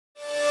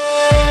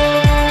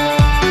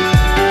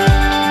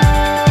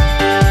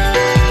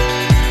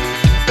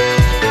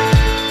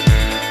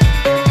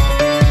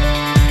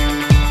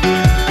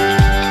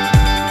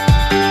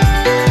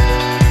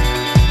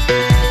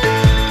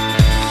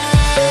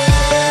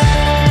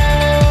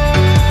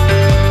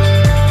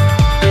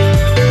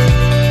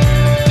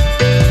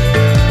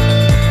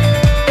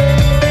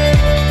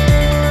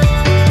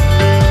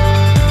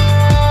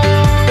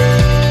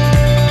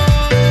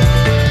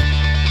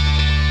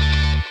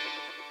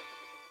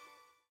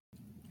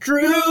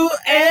Drew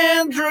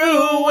and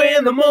Drew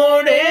in the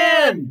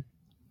morning.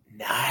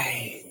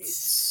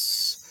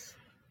 Nice.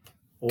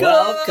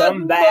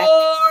 Welcome back.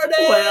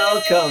 Morning.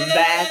 Welcome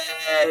back.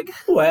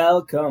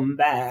 Welcome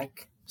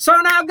back. So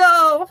now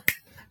go.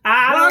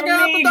 I Walk out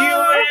don't the need door.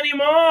 you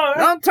anymore.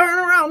 Don't turn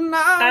around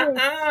now.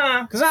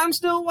 Uh-uh. Because I'm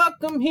still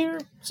welcome here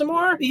some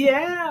more.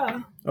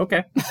 Yeah.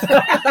 Okay.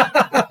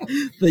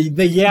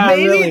 the yeah,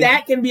 Maybe really.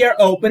 that can be our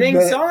opening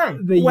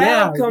song. the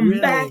yeah, Welcome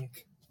really.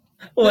 back.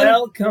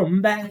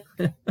 Welcome back.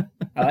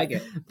 I like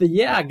it. The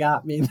yeah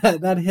got me.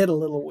 That hit a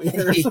little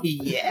weird.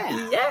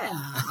 Yeah.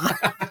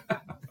 Yeah.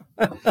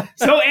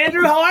 So,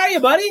 Andrew, how are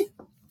you, buddy?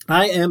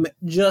 I am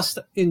just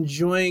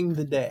enjoying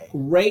the day.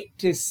 Great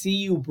to see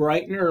you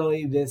bright and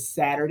early this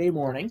Saturday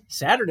morning.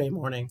 Saturday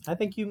morning. I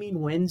think you mean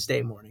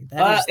Wednesday morning.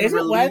 That Is the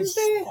it release.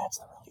 Wednesday? That's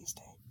the release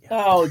day. Yeah.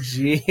 Oh,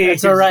 geez.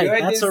 That's all right.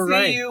 Good That's to all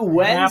right. see you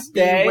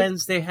Wednesday. Happy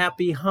Wednesday.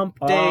 Happy hump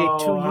day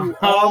to you Hump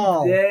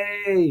all.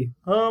 day.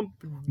 Hump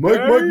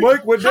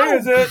Mike, what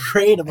How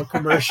great of a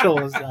commercial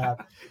is that?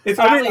 It's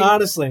I probably mean,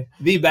 honestly,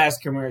 the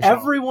best commercial.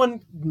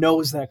 everyone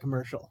knows that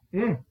commercial.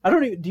 Mm. I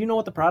don't even. Do you know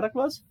what the product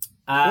was?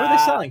 What are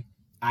they selling?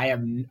 I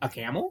am a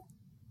camel.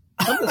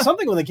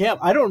 Something with a camel.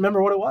 I don't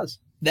remember what it was.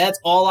 That's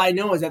all I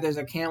know is that there's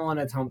a camel on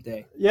its hump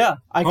day. Yeah,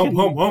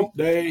 Hump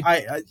day.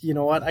 I you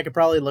know what? I could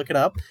probably look it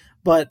up.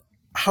 But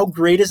how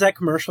great is that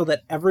commercial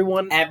that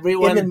everyone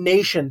in the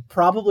nation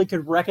probably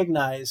could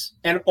recognize?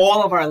 And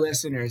all of our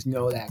listeners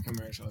know that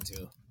commercial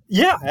too.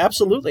 Yeah,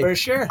 absolutely. For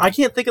sure. I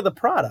can't think of the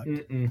product.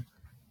 Mm-mm.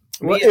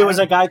 It was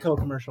a Geico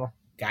commercial.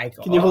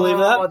 Geico. Can you believe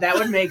that? Oh, that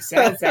would make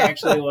sense,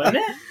 actually, wouldn't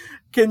it?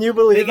 Can you They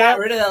believe got that?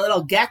 rid of that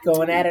little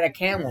gecko and added a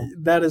camel.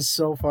 That is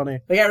so funny.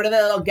 They got rid of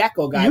that little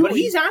gecko guy, You- but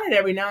he's on it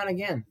every now and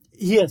again.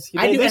 He is.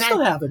 They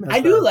still have him. As I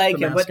do the like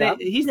him, but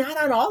mascot. he's not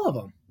on all of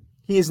them.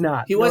 He is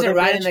not. He No, wasn't they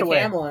riding branched the away.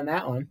 camel in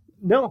that one.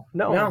 No.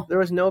 No. There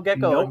was no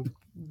gecko Nope. in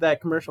that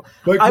commercial.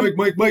 Mike.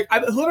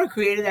 Whoever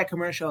created that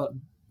commercial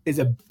is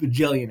a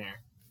bajillionaire.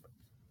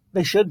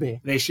 They should be.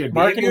 They should be.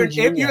 Marketing If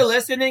you're genius.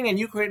 listening and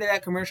you created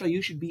that commercial,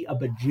 you should be a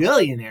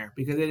bajillionaire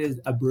because it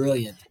is a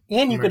brilliant.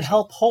 And you could commercial.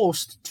 help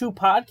host two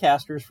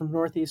podcasters from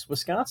Northeast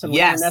Wisconsin.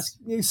 Yes.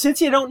 And that's,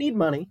 since you don't need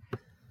money.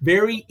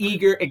 Very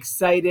eager,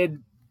 excited,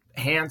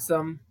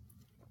 handsome,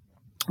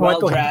 Well,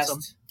 I'd go well-dressed,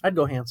 handsome. I'd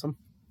go handsome.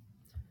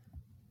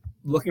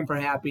 looking for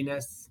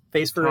happiness,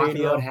 Face for talking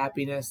radio. about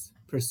happiness,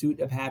 pursuit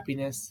of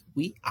happiness.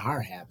 We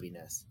are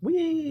happiness.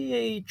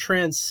 We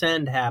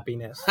transcend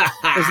happiness.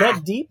 Is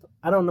that deep?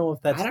 I don't know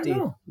if that's I don't deep.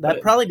 know. That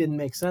But- probably didn't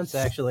make sense,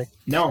 actually.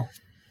 No.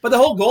 But the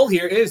whole goal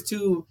here is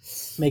to...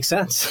 Makes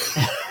sense.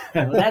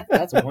 Well,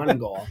 that's one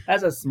goal.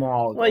 That's a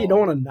small goal. Well, you don't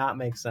want to not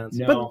make sense.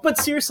 No. But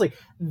seriously,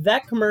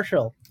 that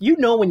commercial, you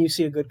know when you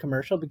see a good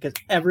commercial because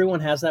everyone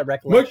has that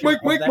recollection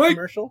of that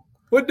commercial.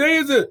 What day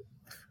is it?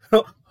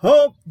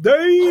 Hump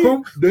day.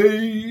 Hump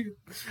day.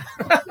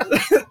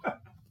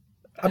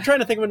 I'm trying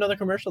to think of another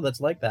commercial that's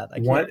like that. I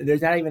can't.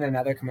 There's not even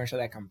another commercial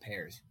that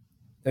compares.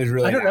 There's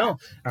really I don't not.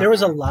 know. There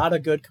was a lot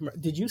of good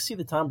Did you see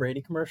the Tom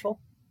Brady commercial?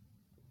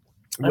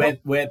 With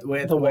I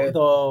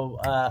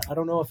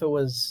don't know if it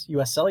was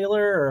US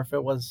Cellular or if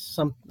it was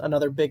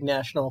another big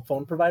national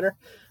phone provider.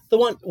 The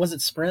one, was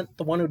it Sprint?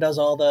 The one who does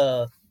all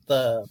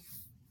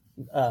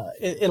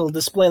it'll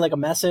display like a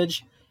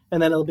message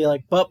and then it'll be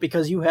like, but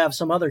because you have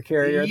some other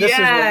carrier, this is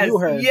what you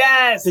heard.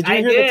 Yes, Did you I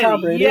hear did. the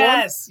Tom Brady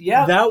Yes, one?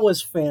 yeah. That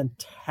was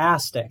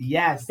fantastic.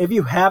 Yes. If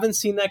you haven't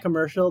seen that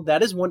commercial,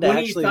 that is one to When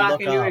actually he's look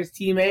talking to up. his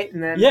teammate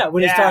and then... Yeah,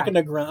 when he's talking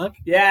to Gronk.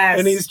 Yes.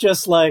 And he's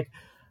just like,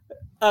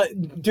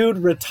 dude,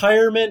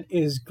 retirement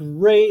is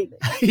great.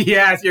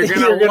 Yes, you're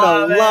gonna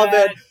love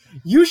it.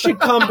 You should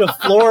come to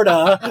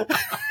Florida.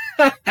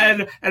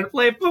 and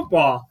play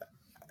football.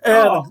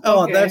 And,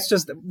 okay.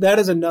 that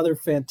is another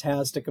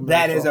fantastic commercial.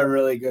 That is a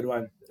really good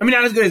one. I mean,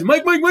 not as good as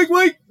Mike.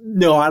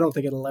 No, I don't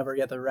think it'll ever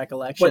get the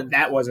recollection. But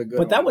that was a good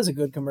one. But that was a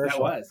good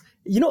commercial. That was.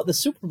 You know, the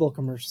Super Bowl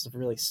commercials have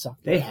really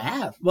sucked. They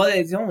have. Well,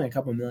 it's only a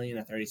couple million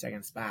a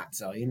 30-second spot,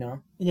 so, you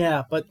know.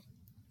 Yeah, but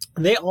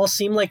they all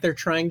seem like they're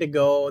trying to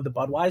go the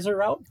Budweiser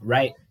route.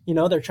 Right. You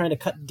know, they're trying to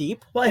cut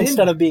deep Well,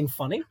 instead of being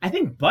funny. I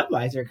think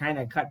Budweiser kind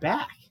of cut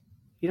back.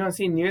 You don't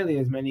see nearly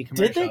as many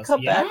commercials. Did they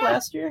cut back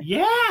last year?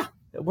 Yeah.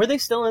 Were they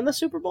still in the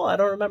Super Bowl? I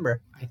don't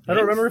remember. I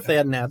don't remember if they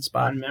had an ad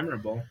spot.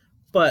 Unmemorable.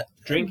 But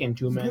Drinking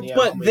too many.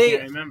 But they,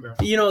 can't remember.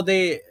 You know,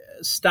 they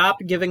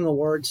stopped giving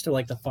awards to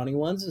like the funny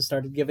ones and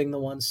started giving the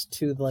ones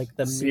to like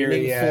the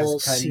meaningful,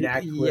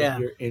 connect with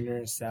your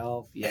inner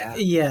self. Yeah.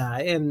 Yeah,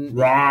 and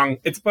wrong.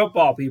 It's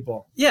football,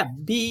 people. Yeah,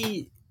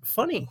 be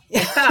funny.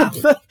 Yeah.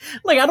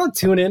 Like I don't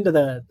tune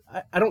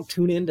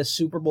into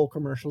Super Bowl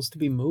commercials to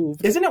be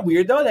moved. Isn't it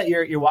weird though that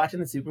you're watching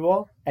the Super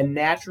Bowl and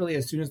naturally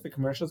as soon as the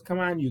commercials come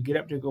on, you get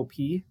up to go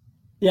pee.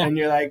 Yeah. And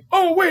you're like,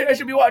 oh wait, I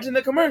should be watching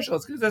the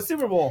commercials because it's the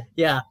Super Bowl.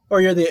 Yeah.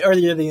 Or you're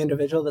the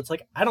individual that's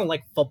like, I don't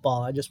like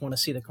football. I just want to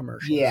see the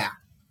commercials. Yeah.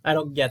 I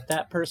don't get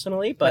that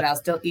personally, but I'll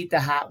still eat the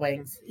hot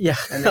wings. Yeah.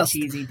 And the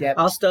cheesy dip.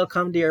 I'll still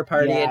come to your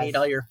party and eat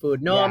all your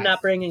food. No, I'm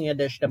not bringing a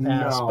dish to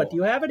pass. No. But do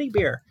you have any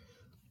beer?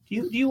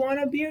 Do you want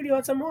a beer? Do you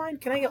want some wine?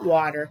 Can I get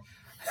water?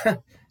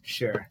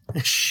 Sure.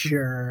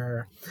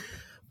 Sure.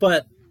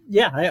 But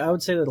yeah, I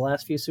would say that the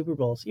last few Super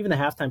Bowls, even the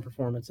halftime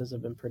performances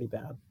have been pretty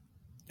bad.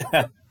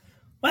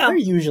 Well, They're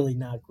usually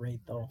not great,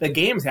 though. the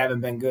games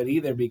haven't been good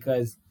either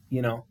because,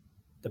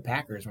 the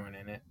Packers weren't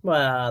in it.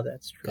 Well,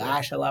 that's true.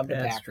 Gosh, I love the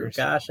That's Packers.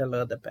 true. Gosh, I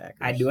love the Packers.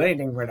 I'd do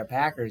anything for the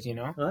Packers,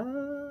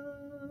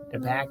 The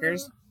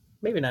Packers?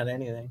 Maybe not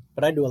anything,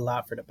 but I do a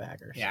lot for the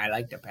Packers. Yeah, I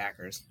like the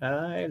Packers.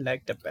 I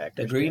like the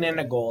Packers. The green and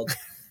the gold.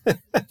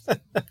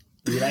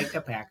 We like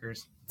the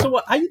Packers. So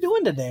how you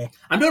doing today?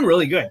 I'm doing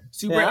really good.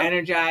 Super Yeah?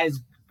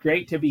 energized.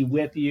 Great to be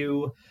with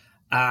you.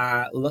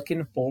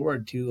 Looking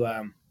forward to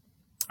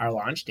our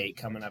launch date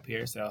coming up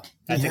here. So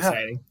that's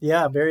exciting.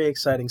 Yeah, very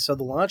exciting. So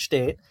the launch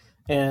date,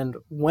 and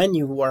when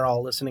you are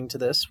all listening to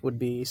this, would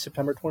be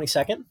September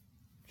 22nd,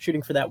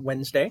 shooting for that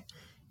Wednesday.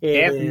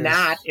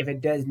 If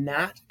it does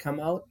not come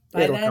out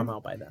by it'll then, come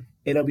out by then.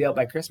 it'll be out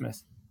by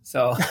Christmas.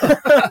 So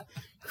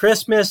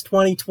Christmas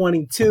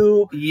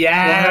 2022.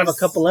 yes, We'll have a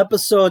couple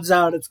episodes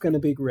out. It's going to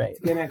be great.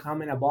 It's gonna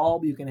come in a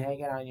bulb. You can hang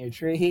it on your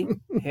tree.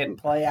 Hit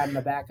play on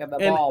the back of the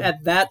And bulb.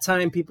 at that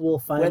time, people will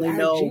finally With our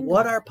know jingle.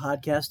 what our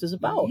podcast is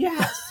about.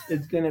 Yes,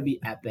 it's gonna be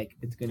epic.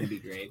 It's gonna be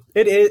great.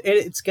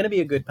 It's going to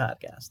be a good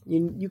podcast.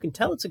 You can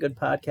tell it's a good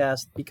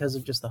podcast because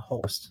of just the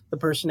host. The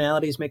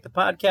personalities make the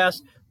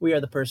podcast. We are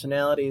the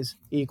personalities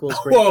equals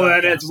great Whoa,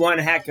 podcast. that's one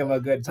heck of a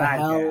good It's a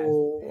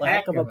podcast.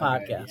 heck of a good-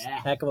 podcast.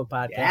 yeah. Heck of a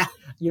podcast.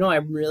 Yeah.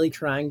 I'm really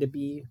trying to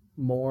be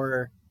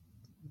more,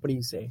 what do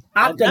you say?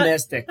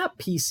 Optimistic. Not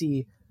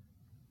PC.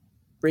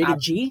 Rated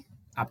G?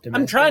 Optimistic.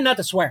 I'm trying not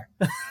to swear.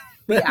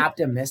 Be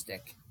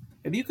optimistic.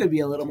 If you could be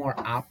a little more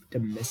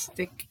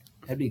optimistic,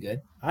 that'd be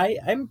good. I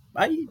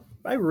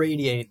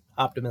radiate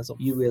optimism.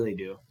 You really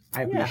do.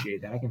 I Yeah.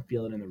 appreciate that. I can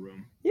feel it in the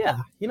room.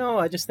 Yeah,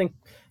 I just think,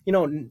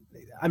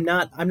 I'm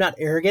not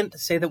arrogant to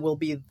say that we'll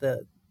be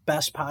the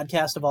best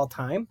podcast of all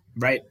time,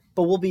 Right.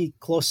 but we'll be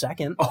close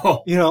second.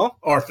 Oh, You know,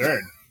 or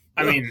third.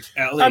 I mean,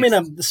 at least. I mean,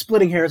 I'm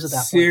splitting hairs at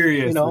that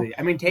seriously. point.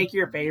 I mean, take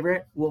your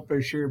favorite. Will for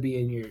sure be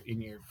in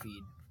your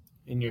feed,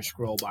 in your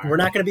scroll bar. We're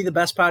not going to be the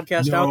best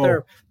podcast out No.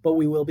 there, but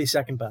we will be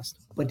second best.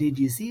 But did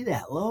you see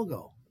that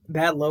logo?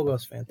 That logo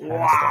is fantastic.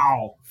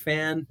 Wow.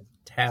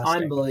 Fantastic.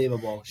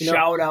 Unbelievable. You know-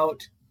 Shout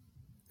out.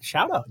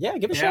 Shout out. Yeah,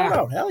 give a Yeah. shout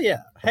out. Hell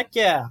yeah. Heck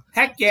yeah.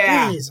 Heck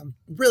yeah. Jeez, I'm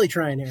really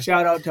trying here.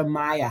 Shout out to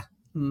Maya.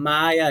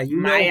 Maya, you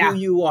Maya. know who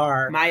you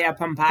are. Maya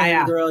And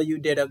Pampaya. girl, you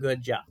did a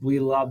good job. We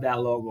love that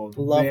logo.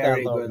 Love that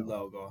Very logo. good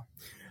logo.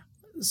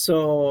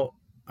 So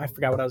I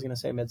forgot what I was going to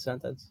say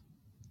mid-sentence.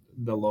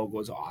 The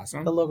logo's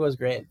awesome. The logo is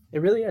great. It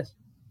really is.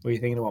 Were you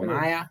thinking about Really?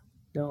 Maya?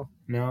 No,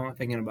 No,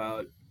 thinking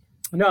about.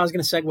 I was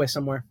going to segue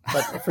somewhere,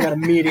 but I forgot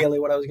immediately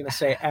what I was going to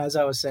say as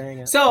I was saying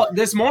it. So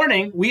this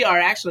morning we are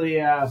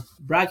actually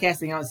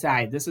broadcasting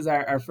outside. This is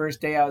our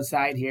first day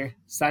outside here.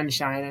 Sun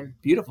shining.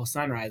 Beautiful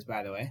sunrise,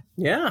 by the way.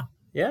 Yeah,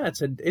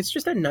 it's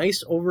just a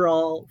nice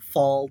overall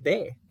fall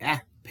day. Yeah,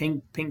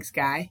 pink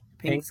sky.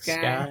 Pink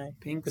sky.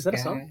 Pink Is sky. that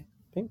a song?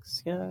 Pink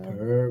sky.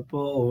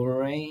 Purple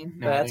rain.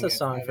 No, I That's think a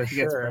song I for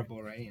think it's sure.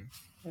 Purple rain.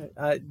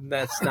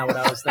 That's not what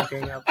I was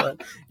thinking of,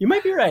 but you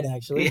might be right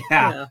actually.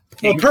 Yeah. Well,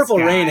 Pink Purple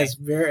Sky. Rain is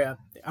very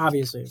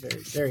obviously a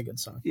very very good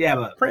song. Yeah,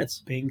 but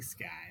Prince, pink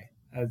sky.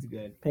 That's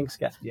good. Pink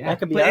Sky. Yeah, That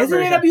could be but our isn't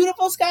it version. a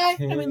beautiful sky?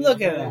 I mean,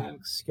 look at that.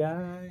 Pink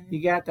Sky.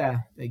 You got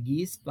the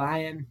geese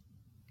flying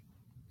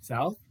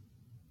south.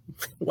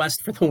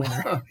 West for the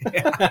winter.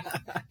 Yeah.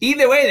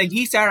 Either way, the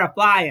geese are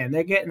flying.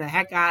 They're getting the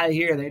heck out of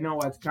here. They know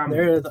what's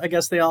coming. I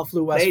guess they all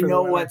flew west. They for the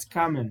know winter. what's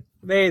coming.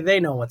 They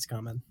know what's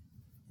coming.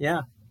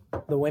 Yeah,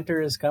 the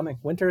winter is coming.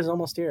 Winter is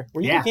almost here.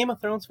 Were you Yeah. a Game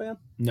of Thrones fan?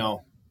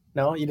 No,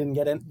 No, you didn't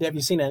get in. Have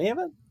you seen any of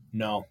it?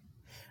 no.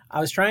 I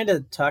was trying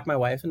to talk my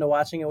wife into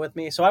watching it with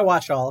me, so I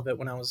watched all of it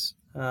when I was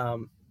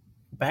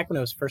back when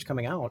it was first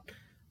coming out.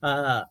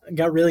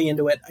 Got really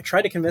into it. I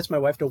tried to convince my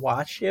wife to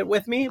watch it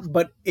with me,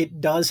 but it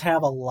does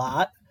have a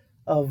lot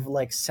of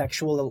like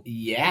sexual,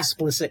 Yeah,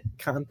 explicit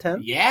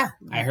content, yeah.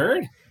 I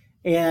heard.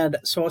 and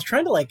so I was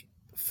trying to like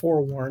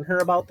forewarn her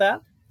about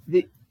that.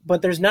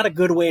 But there's not a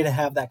good way to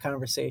have that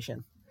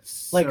conversation.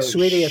 Like, So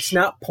sweetie, it's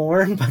not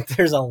porn, but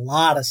there's a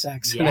lot of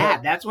sex in Yeah,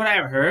 it. that's what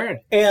I've heard.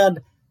 And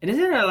And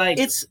isn't it like?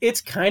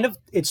 it's kind of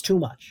too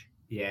much.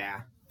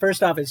 Yeah.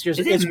 First off, it's just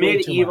Is it's it way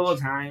too medieval much.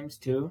 times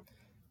too?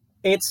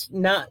 It's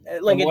not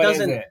like Or it what is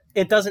doesn't it?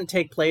 it doesn't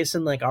take place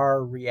in like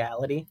our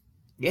reality.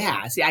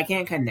 Yeah. See, I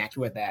can't connect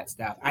with that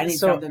stuff. I need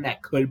So- something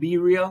that could be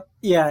real,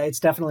 Yeah, it's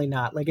definitely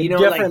not like a You know,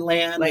 different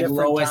land, like different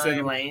Lois time.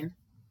 and Lane.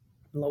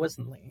 Lois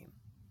and Lane.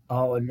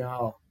 Oh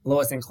no,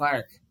 Lois and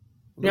Clark.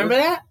 Remember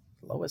that?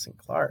 Lois and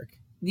Clark.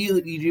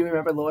 You do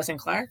remember Lois and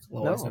Clark?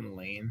 Lois No. and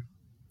Lane.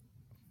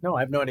 No,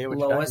 I have no idea what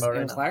you're Lois talking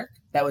about and right Clark.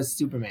 That was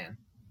Superman.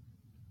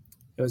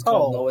 It was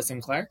called Oh. Lois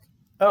and Clark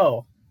now.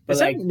 Oh, But is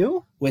like- that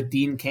new? with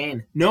Dean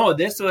Cain. No,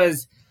 this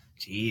was.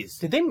 Jeez.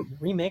 Did they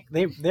remake?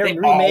 They're They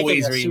remaking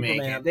always a remake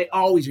Superman. it. They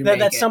always remake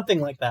That's it. something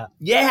like that.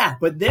 Yeah,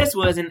 but this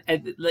was a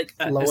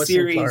Lois and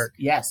series. Clark.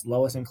 Yes,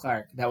 Lois and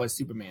Clark. That was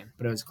Superman,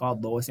 but it was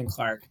called Lois and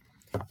Clark,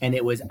 and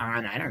it was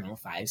on I don't know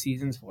 5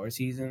 seasons, 4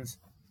 seasons.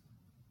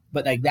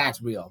 But like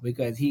that's real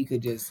because he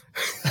could just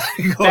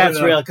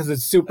That's real because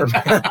it's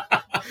Superman.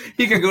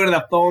 He could go to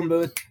the phone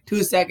booth.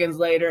 2 seconds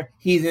later,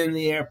 he's in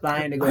the air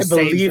flying to go I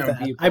save believe some that.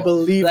 people. I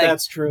believe Like,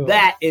 that's true.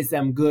 That is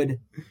some good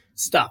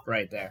stuff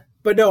right there.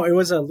 But no, it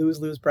was a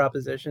lose-lose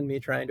proposition, me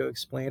trying to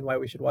explain why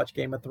we should watch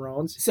Game of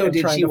Thrones. So and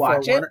did trying she to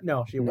watch forewarn it? her.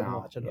 No, she wouldn't No,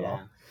 watch it at yeah.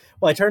 all.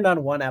 Well, I turned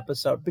on one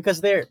episode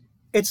because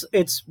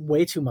it's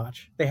way too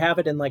much. They have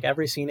it in like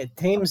every scene. It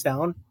tames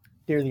down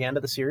near the end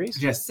of the series.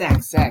 Just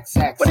sex.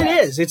 But it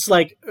is. It's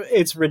like,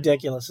 it's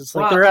ridiculous. It's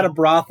like Well, they're at a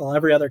brothel.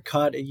 Every other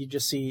cut, you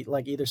just see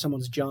like either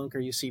someone's junk or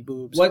you see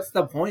boobs. What's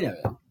the point of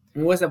it? I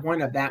mean, what's the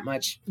point of that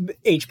much?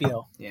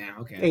 HBO. Yeah,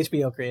 okay.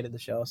 HBO created the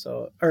show,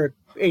 or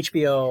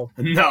HBO.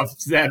 Enough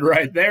said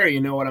right there.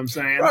 You know what I'm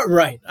saying?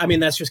 Right. I mean,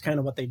 that's just kind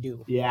of what they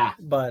do. Yeah.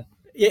 But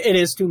it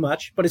is too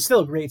much. But it's still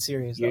a great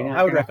series. Though. You're not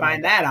I would gonna recommend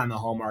find that on the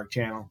Hallmark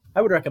Channel.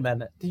 I would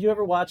recommend it. Did you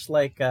ever watch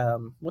like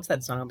what's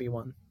that zombie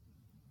one?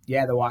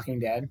 Yeah, The Walking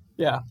Dead.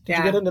 Yeah. Did Yeah.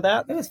 you get into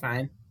that? It was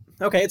fine.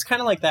 Okay, it's kind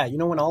of like that. You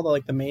know when all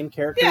the main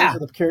characters Yeah. or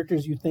the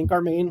characters you think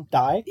are main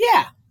die?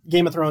 Yeah.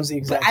 Game of Thrones the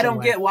exact But I same don't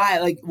way. get why,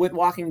 like with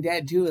Walking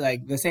Dead too,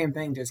 like the same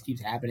thing just keeps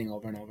happening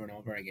over and over and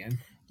over again.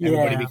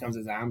 Everybody Yeah. becomes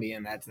a zombie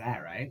and that's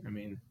that, right? I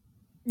mean,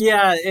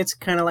 Yeah, it's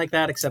kind of like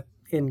that, except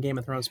in Game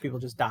of Thrones, people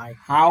just die.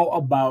 how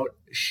about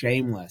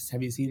Shameless?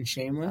 Have you seen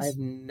Shameless?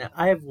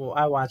 I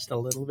watched a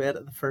little bit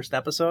of the first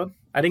episode.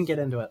 I didn't get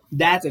into it.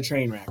 That's a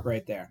train wreck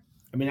right there.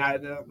 I mean,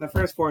 the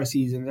first 4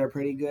 seasons are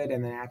pretty good,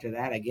 and then after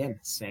that, again,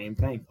 same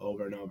thing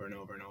over and over and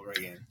over and over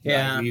again.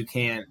 Yeah.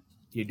 Like,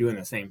 you're doing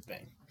the same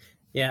thing.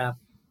 Yeah,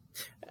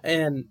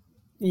 and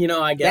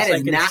I guess That I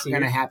is can not see.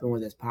 going to happen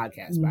with this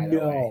podcast, by the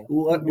No, way.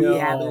 What we no.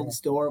 have in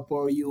store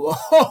for you.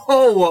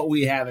 Oh, what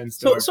we have in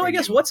store. So for I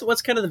guess you.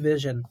 what's kind of the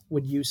vision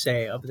would you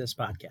say of this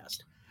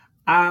podcast?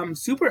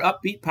 Super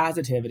upbeat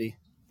positivity.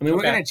 I mean, we're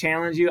Okay. going to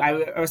challenge you.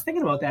 I was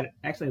thinking about that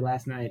actually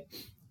last night.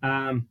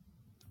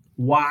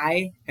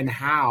 Why and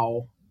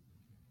how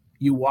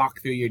you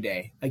walk through your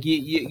day. Like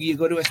you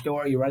go to a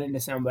store, you run into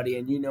somebody,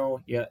 and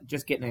you're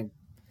just getting a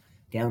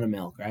gallon of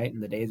milk, right?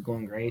 And the day's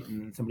going great,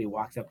 and somebody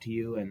walks up to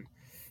you and,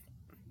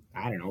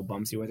 I don't know,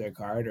 bumps you with their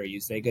card, or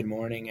you say good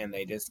morning, and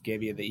they just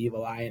give you the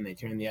evil eye, and they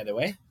turn the other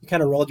way. You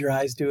kind of rolled your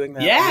eyes doing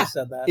that. Yeah, when you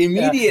said that.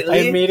 immediately.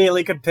 Yeah, I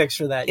immediately could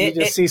picture that. You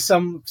just see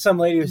some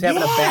lady who's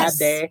having a bad Yes.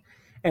 day,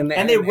 and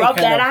And they rub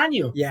kind that of- on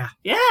you. Yeah,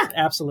 Yeah.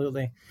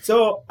 absolutely.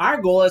 So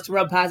our goal is to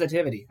rub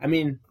positivity. I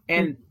mean,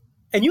 and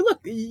And you look,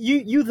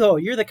 you though,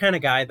 you're the kind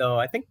of guy though.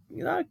 I think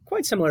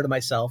quite similar to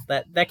myself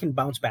that can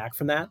bounce back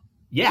from that.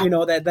 yeah,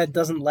 That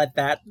doesn't let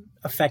that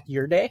affect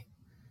your day.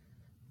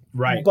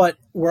 right. But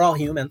we're all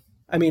human.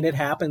 I mean, it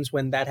happens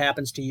when that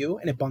happens to you,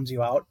 and it bums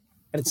you out,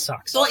 and it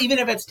sucks. So even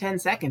if it's 10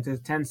 seconds,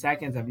 it's 10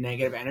 seconds of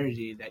negative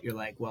energy that you're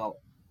like, well,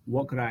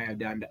 what could I have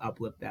done to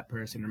uplift that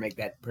person or make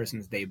that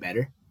person's day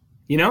better?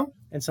 You know?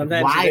 And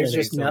sometimes Why there's are they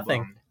just so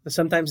nothing. bummed?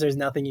 Sometimes there's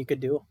nothing you could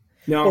do.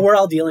 No. But we're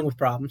all dealing with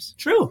problems.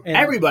 True. And-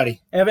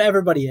 Everybody.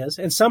 Everybody is,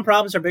 and some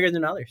problems are bigger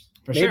than others.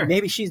 For maybe, sure.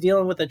 Maybe she's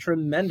dealing with a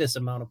tremendous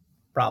amount of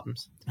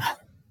problems.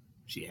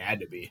 She had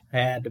to be.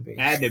 Had to be.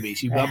 Had to be.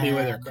 She bumped me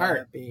with her Had to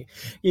cart. be.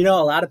 A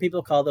lot of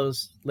people call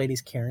those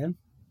ladies Karen.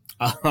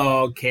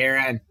 Oh,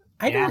 Karen.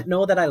 I Yeah. don't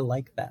know that I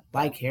like that.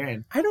 Bye,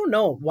 Karen. I don't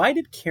know. Why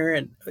did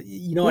Karen,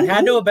 it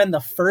had to have been the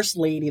first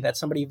lady that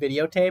somebody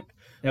videotaped.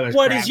 That was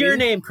What is your Krabby.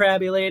 name,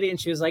 Krabby Lady? And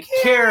she was like,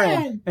 Karen.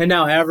 Karen. And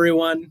now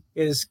everyone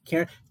is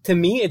Karen. To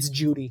me, it's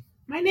Judy.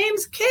 My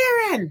name's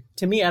Karen.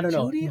 To me, I don't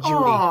know. Judy? Judy.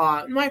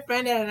 Oh, my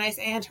friend had a nice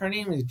aunt. Her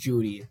name was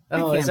Judy.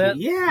 Oh, That is can't it?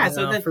 be- Yeah.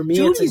 So No, then for me,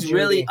 it's a Judy's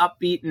really Judy.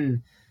 upbeat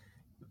and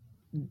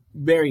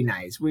very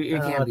nice.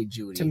 It can't be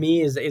Judy. To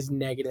me, is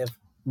negative.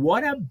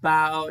 What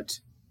about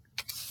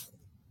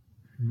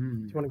Do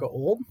you want to go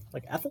old?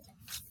 Like Ethel?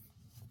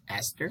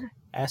 Esther?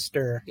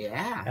 Esther.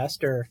 Yeah.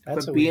 Esther.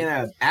 That's Quit a being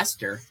a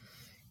Esther.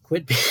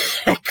 Quit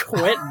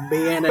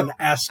being an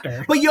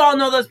Esther. But you all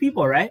know those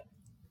people, right?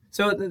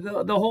 So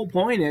the whole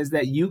point is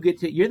that you're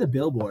the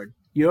billboard.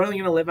 You're only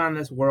going to live on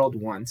this world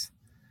once.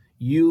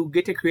 You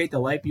get to create the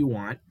life you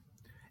want.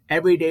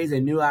 Every day is a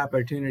new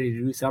opportunity to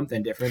do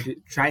something different, to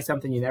try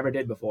something you never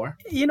did before.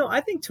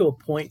 I think to a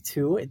point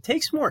too, it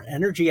takes more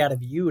energy out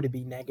of you to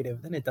be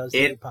negative than it does to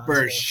be It positive.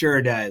 for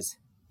sure does.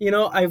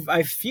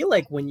 I feel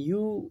like when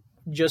you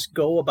just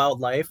go about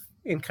life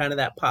in kind of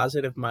that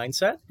positive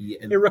mindset, Yeah,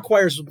 it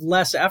requires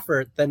less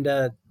effort than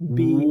to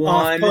be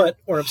off-put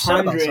or upset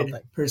about something.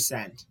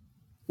 100%.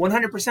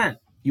 100%.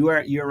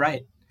 You're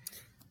right.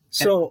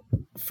 So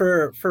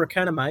for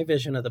kind of my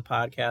vision of the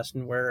podcast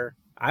and where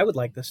I would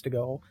like this to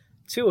go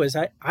too is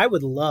I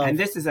would love. And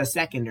this is a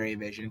secondary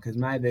vision because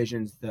my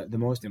vision's the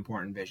most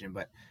important vision.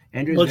 But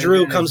Andrew's well, Drew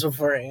vision is- comes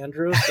before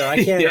Andrew, so I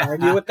can't Yeah.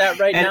 argue with that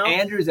right and now.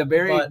 Andrew's a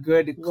very but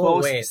good, we'll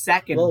close wait.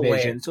 second We'll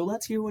vision. wait. So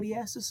let's hear what he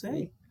has to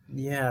say.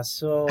 Yeah,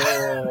 so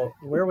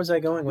where was I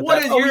going with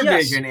What that? is your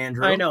yes, vision,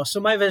 Andrew? I know. So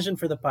my vision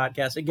for the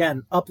podcast,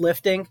 again,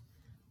 uplifting,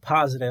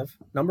 positive,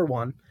 number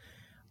one.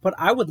 But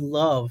I would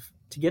love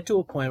to get to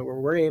a point where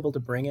we're able to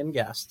bring in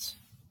guests,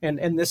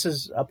 and this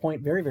is a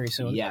point very, very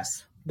soon,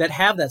 Yes. that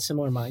have that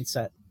similar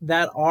mindset,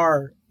 that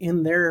are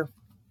in their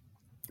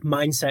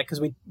mindset, because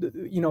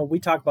we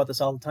talk about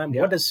this all the time.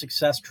 Yep. What does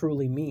success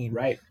truly mean?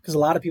 Right. Because a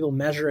lot of people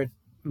measure it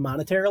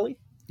monetarily.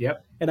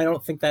 Yep. And I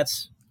don't think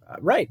that's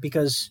right,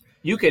 because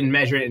You can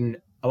measure it in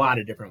a lot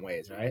of different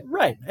ways, right?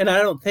 right. And I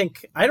don't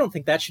think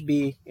that should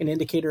be an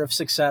indicator of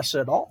success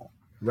at all.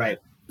 Right.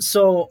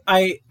 So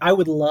I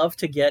would love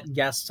to get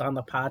guests on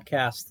the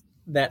podcast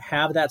that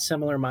have that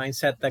similar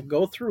mindset, that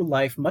go through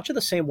life much of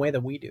the same way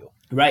that we do.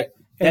 Right.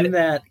 And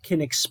that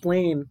can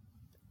explain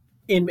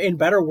in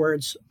better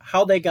words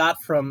how they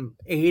got from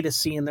A to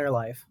C in their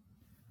life.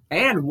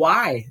 And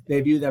why they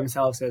view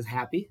themselves as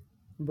happy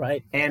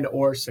Right. and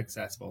or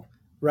successful.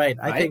 Right.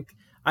 Right?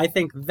 I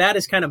think that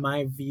is kind of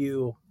my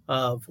view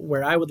of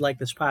where I would like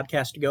this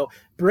podcast to go,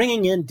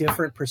 bringing in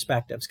different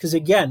perspectives. Because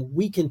again,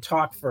 we can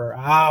talk for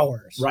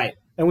hours. Right.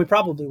 And we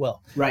probably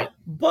will. Right.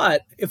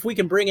 But if we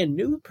can bring in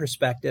new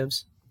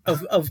perspectives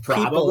of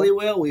Probably people,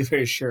 will. We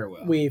for sure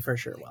will. we for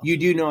sure will. You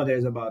do know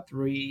there's about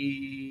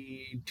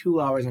 2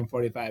 hours and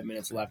 45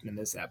 minutes left in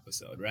this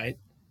episode, right?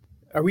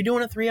 Are we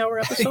doing a 3-hour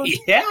episode?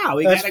 Yeah,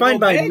 we That's gotta fine go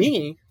by big.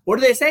 me. What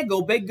do they say?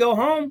 Go big, go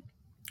home.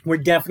 We're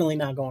definitely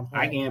not going home.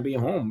 I can't be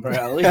home for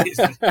at least.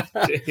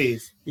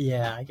 Jeez.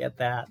 Yeah, I get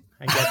that.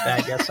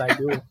 Yes, I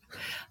do.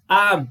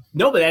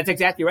 No, but that's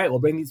exactly right. We'll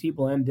bring these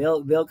people in.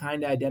 They'll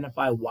kind of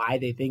identify why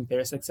they think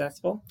they're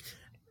successful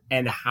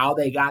and how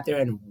they got there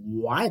and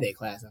why they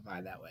classify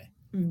that way.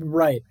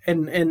 Right.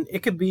 And it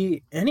could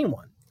be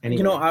anyone.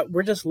 Anyone.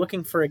 We're just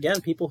looking for,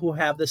 again, people who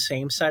have the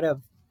same side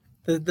of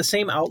the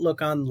same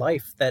outlook on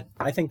life that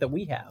I think that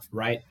we have.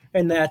 Right.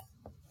 And that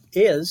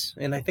is,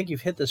 and I think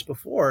you've hit this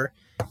before,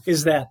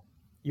 is that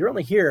you're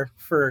only here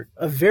for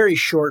a very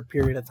short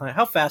period of time.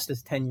 How fast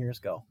does 10 years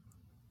go?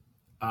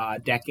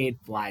 Decade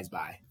flies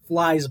by.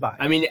 Flies by.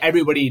 I mean,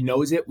 everybody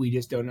knows it. We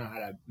just don't know how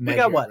to measure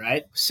got what? it,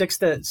 right? 6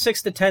 to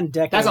 10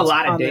 decades. That's a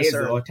lot of on this days,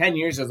 earth. though. 10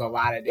 years is a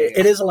lot of days.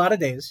 It is a lot of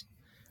days.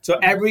 So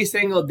every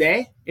single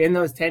day in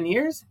those 10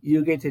 years,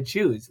 you get to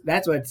choose.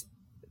 That's what's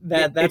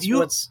That's what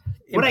what's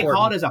I important.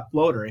 call it is a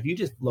floater. If you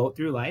just float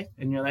through life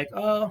and you're like,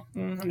 I'm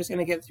just going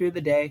to get through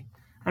the day.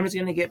 I'm just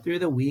going to get through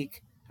the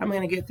week. I'm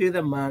going to get through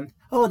the month.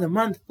 Oh, the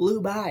month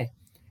flew by.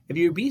 If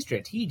you be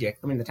strategic,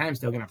 I mean, the time's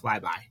still going to fly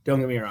by. Don't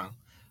get me wrong.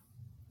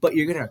 But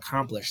you're going to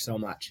accomplish so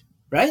much,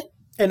 right?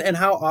 And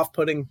how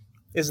off-putting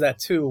is that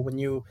too, when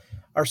you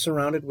are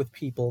surrounded with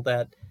people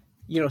that,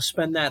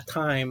 spend that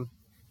time.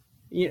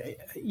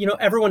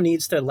 Everyone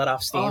needs to let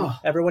off steam. Oh.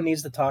 Everyone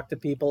needs to talk to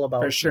people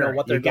about For sure.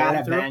 what they're you gotta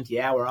going through. vent.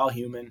 Yeah, we're all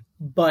human.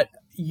 But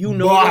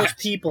those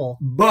people,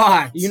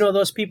 But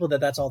those people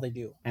that's all they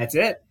do. that's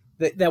it.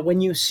 That when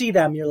you see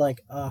them, you're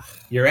like, ugh.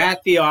 You're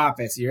at the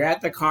office. You're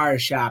at the car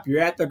shop. You're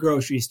at the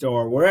grocery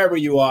store. Wherever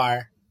you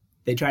are,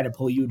 they try to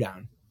pull you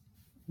down.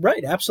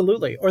 Right,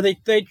 absolutely. Or they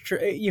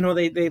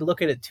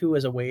look at it too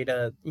as a way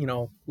to,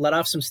 let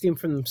off some steam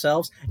from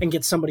themselves and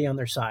get somebody on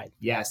their side.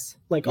 Yes.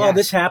 Like, Yes. oh,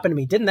 this happened to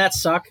me. Didn't that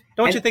suck?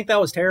 Don't you think that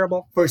was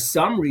terrible? For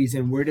some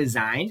reason, we're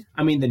designed.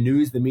 I mean, the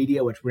news, the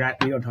media, which we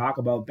don't talk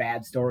about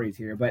bad stories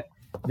here, but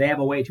they have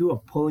a way too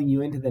of pulling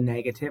you into the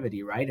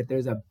negativity, right? If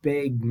there's a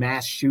big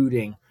mass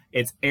shooting,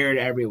 it's aired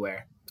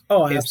everywhere.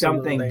 Oh, If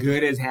absolutely. something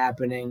good is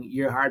happening,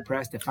 you're hard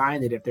pressed to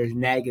find it if there's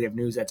negative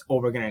news that's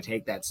over going to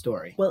take that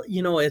story. Well,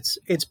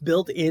 it's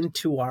built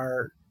into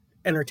our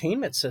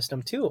entertainment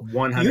system too.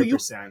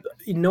 100%.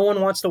 No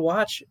one wants to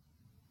watch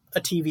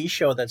a TV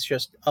show that's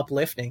just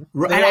uplifting.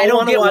 And They I all don't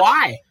wanna get watch-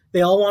 why.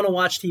 They all want to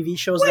watch TV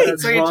shows that are Wait,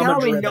 so you're telling me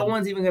drama-driven. no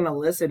one's even going to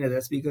listen to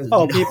this because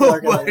People are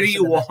gonna nobody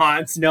listen to this.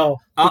 wants No,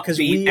 because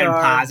upbeat and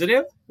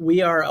positive?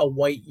 we are a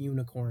white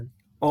unicorn.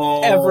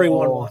 Oh,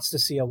 Everyone wants to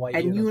see a white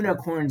And unicorn.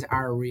 unicorns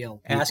are real.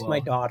 People. Ask my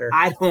daughter.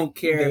 I don't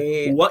care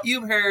They- what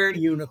you've heard,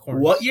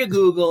 Unicorns. what you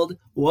Googled,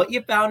 what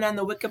you found on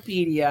the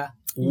Wikipedia.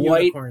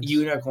 White Unicorns.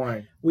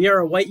 unicorn. We are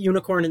a white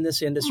unicorn in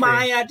this industry.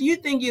 Maya, do you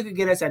think you could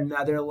get us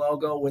another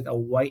logo with a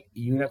white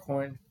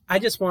unicorn? I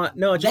just want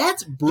That's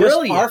just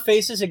brilliant. our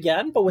faces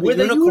again, but with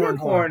with a unicorn.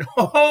 horn.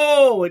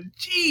 Oh,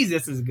 jeez,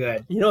 this is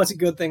good. It's a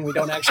good thing we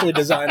don't actually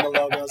design the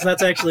logos.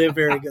 That's actually a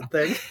very good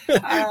thing.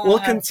 We'll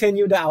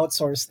continue to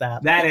outsource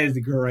that. That is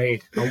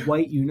great. A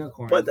white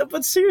unicorn.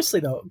 But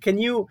seriously though,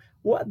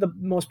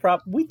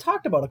 we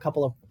talked about a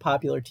couple of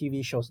popular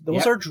TV shows. Those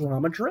Yep. are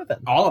drama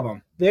driven. all of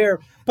them. They're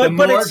The but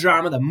more it's,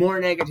 drama, the more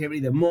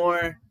negativity, the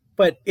more.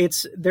 but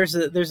it's there's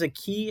a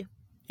key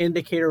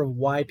indicator of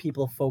why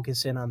people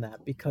focus in on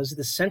that, because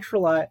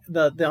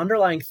the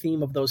underlying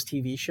theme of those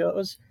TV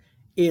shows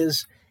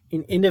is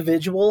an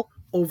individual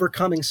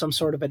overcoming some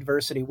sort of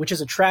adversity, which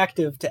is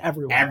attractive to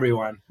everyone.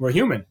 Everyone. We're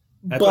human.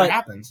 That's But what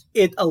happens.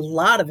 A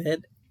lot of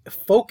it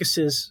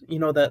focuses,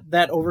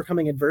 that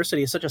overcoming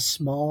adversity is such a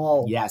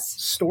small Yes.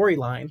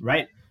 storyline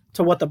Right.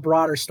 to what the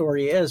broader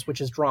story is,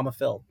 which is drama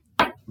filled.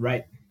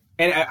 Right.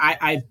 And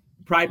I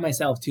pride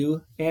myself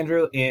too,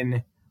 Andrew,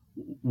 in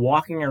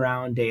walking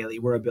around daily.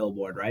 We're a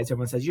billboard, right? So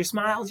everyone says your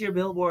smile's your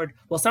billboard.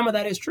 Well, some of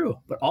that is true,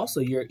 but also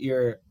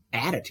your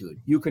attitude.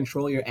 You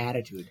control your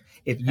attitude.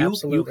 If you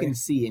Absolutely. can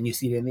see, and you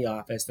see it in the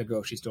office, the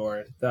grocery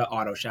store, the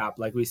auto shop,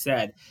 like we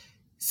said,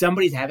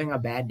 somebody's having a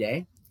bad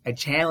day, I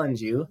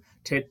challenge you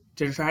to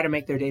try to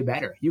make their day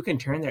better. You can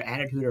turn their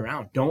attitude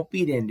around. Don't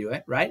beat into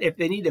it, right? If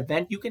they need to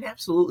vent, you can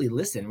absolutely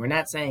listen. We're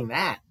not saying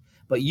that.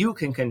 But you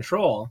can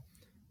control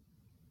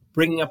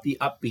bringing up the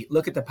upbeat.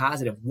 Look at the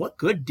positive. What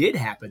good did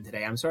happen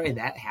today? I'm sorry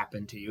that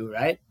happened to you,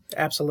 right?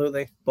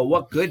 Absolutely. But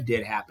what good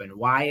did happen?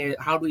 Why?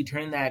 How do we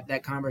turn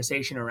that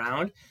conversation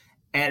around?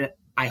 And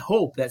I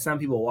hope that some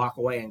people walk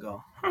away and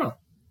go, huh,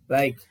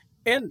 like.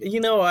 And,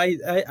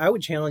 I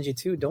would challenge you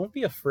too. Don't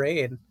be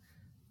afraid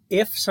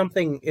if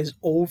something is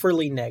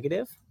overly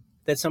negative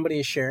that somebody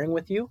is sharing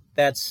with you,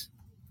 that's,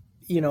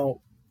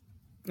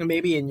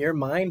 maybe in your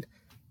mind,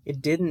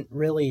 it didn't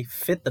really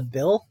fit the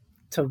bill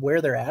to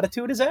where their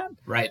attitude is at.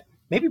 Right.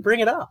 Maybe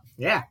bring it up.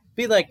 Yeah.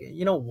 Be like,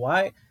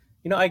 why,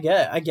 I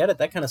get it.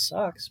 That kind of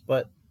sucks,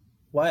 but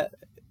why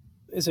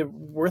is it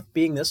worth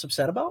being this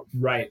upset about?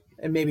 Right.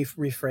 And maybe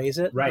rephrase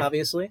it, right.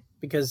 Obviously,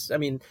 because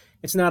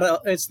it's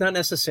not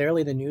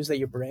necessarily the news that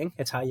you bring,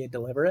 it's how you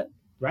deliver it.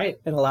 Right.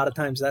 And a lot of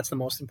times that's the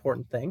most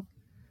important thing.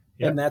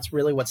 Yep. And that's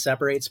really what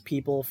separates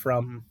people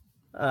from,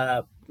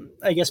 I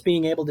guess,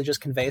 being able to just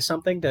convey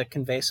something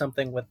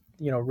with,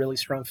 really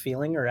strong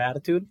feeling or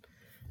attitude,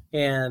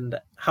 and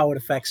how it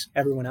affects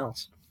everyone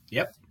else.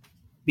 Yep.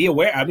 Be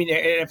aware.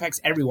 It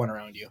affects everyone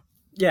around you.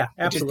 Yeah,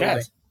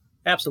 absolutely.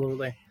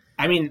 Absolutely.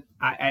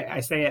 I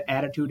say it,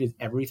 attitude is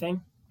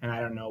everything, and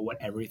I don't know what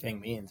everything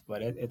means,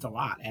 but it's a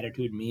lot.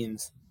 Attitude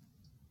means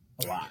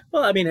a lot.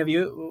 Well,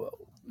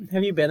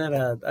 have you been at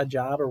a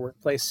job or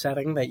workplace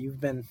setting that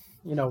you've been,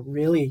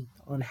 really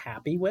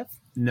unhappy with?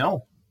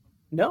 No.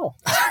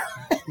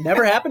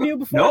 Never happened to you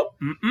before? Nope.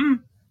 Mm-mm.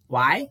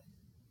 Why?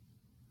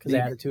 Because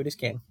attitude is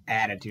king.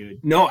 Attitude.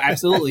 No,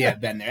 absolutely. I've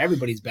been there.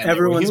 Everybody's been there.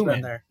 Everyone's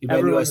been there. You've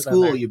been to a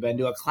school. You've been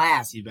to a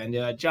class. You've been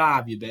to a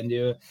job. You've been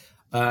to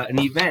an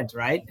event,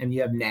 right? And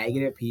you have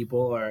negative people,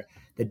 or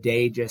the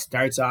day just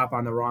starts off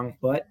on the wrong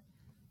foot,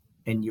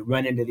 and you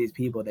run into these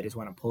people that just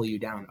want to pull you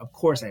down. Of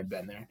course I've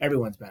been there.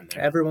 Everyone's been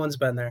there. Everyone's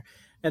been there.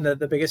 And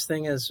the biggest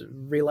thing is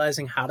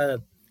realizing how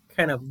to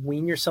kind of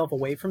wean yourself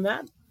away from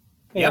that,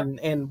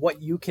 and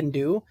what you can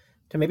do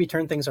to maybe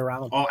turn things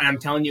around. Oh, and I'm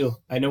telling you,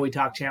 I know we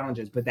talk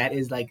challenges, but that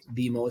is like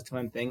the most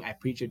fun thing. I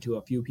preach it to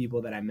a few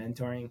people that I'm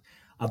mentoring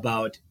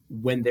about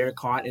when they're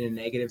caught in a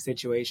negative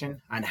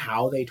situation on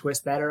how they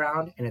twist that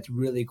around. And it's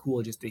really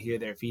cool just to hear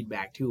their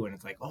feedback too. And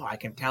it's like, oh, I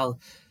can tell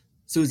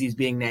Susie's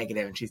being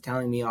negative and she's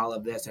telling me all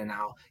of this. And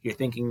now you're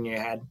thinking in your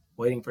head,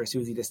 waiting for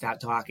Susie to stop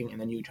talking. And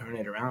then you turn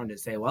it around and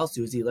say, well,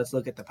 Susie, let's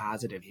look at the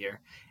positive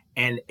here.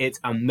 And it's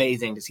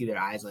amazing to see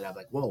their eyes lit up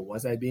like, whoa,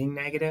 was I being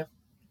negative?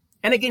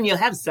 And again, you'll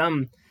have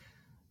some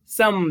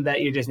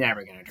that you're just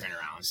never going to turn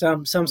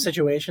around. Some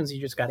situations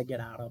you just got to get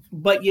out of.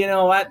 But you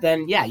know what?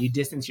 Then, you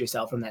distance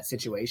yourself from that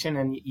situation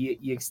and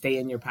you stay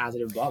in your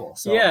positive bubble.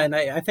 So. Yeah, and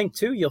I think,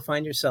 too, you'll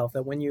find yourself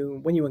that when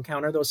you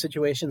encounter those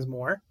situations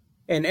more,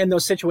 and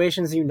those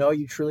situations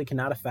you truly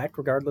cannot affect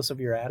regardless of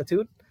your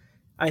attitude,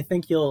 I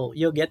think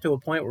you'll get to a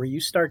point where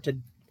you start to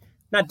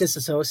not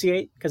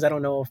disassociate, because I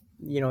don't know if,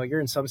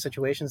 you're in some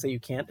situations that you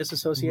can't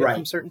disassociate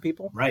from certain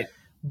people. Right.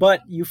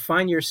 But you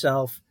find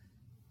yourself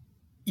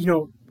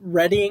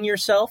readying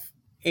yourself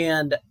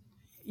and,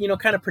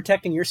 kind of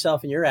protecting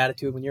yourself and your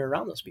attitude when you're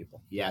around those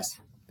people. Yes.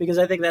 Because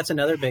I think that's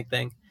another big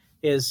thing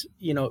is,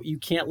 you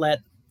can't let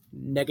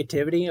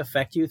negativity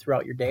affect you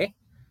throughout your day.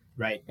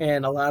 Right.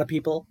 And a lot of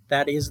people,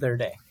 that is their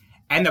day.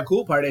 And the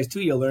cool part is,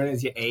 too, you'll learn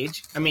as you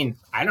age.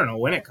 I don't know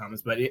when it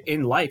comes, but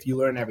in life, you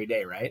learn every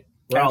day, right?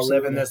 We're all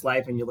living this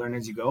life and you learn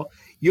as you go.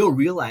 You'll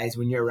realize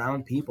when you're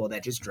around people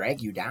that just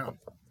drag you down.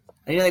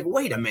 And you're like,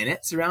 wait a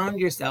minute, surround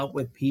yourself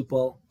with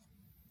people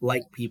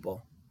like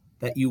people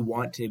that you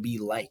want to be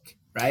like,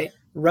 right?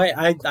 Right.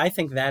 I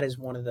think that is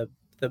one of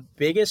the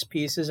biggest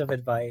pieces of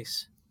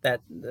advice that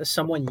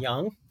someone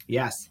young,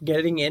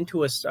 getting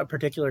into a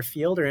particular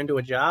field or into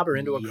a job or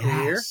into a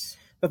career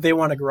that they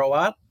want to grow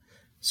up,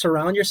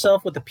 surround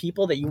yourself with the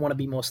people that you want to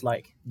be most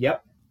like.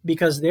 Yep.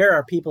 Because there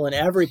are people in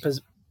every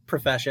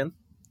profession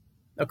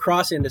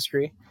across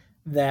industry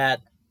that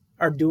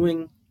are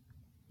doing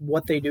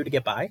what they do to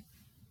get by.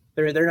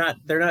 They're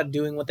not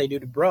doing what they do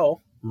to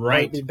grow.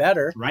 Right. Be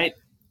better. Right.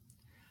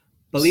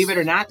 Believe it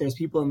or not, there's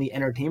people in the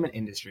entertainment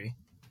industry,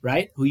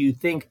 right? Who you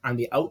think on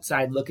the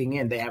outside looking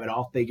in, they have it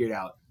all figured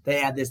out. They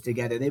have this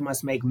together. They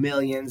must make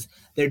millions.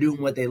 They're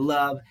doing what they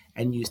love.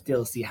 And you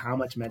still see how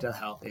much mental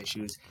health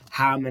issues,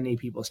 how many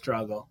people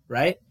struggle,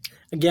 right?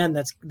 Again,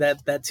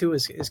 that too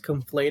is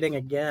conflating,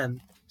 again,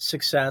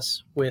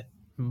 success with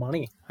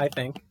money, I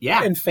think.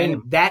 Yeah. And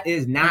fame. And that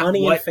is not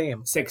money what and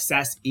fame.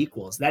 Success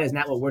equals. That is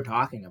not what we're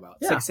talking about.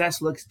 Yeah.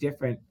 Success looks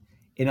different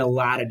in a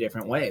lot of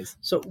different ways.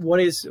 So what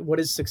is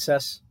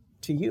success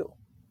to you?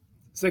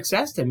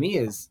 Success to me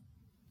is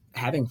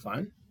having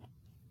fun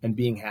and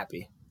being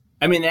happy.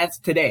 That's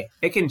today.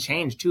 It can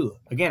change too.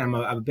 Again, I'm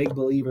a big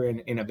believer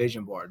in a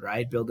vision board,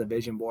 right? Build a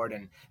vision board,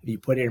 and if you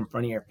put it in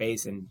front of your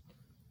face and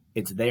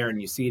it's there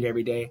and you see it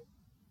every day,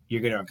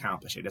 you're going to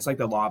accomplish it. It's like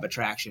the law of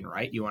attraction,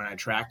 right? You want to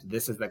attract,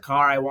 this is the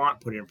car I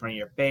want, put it in front of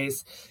your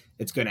face.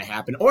 it's going to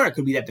happen. Or it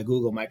could be that the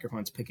Google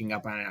microphone's picking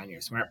up on it on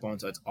your smartphone,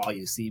 so it's all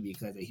you see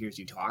because it hears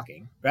you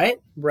talking, right?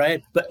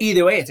 Right. But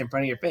either way, it's in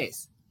front of your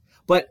face.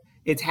 But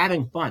it's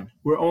having fun.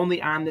 We're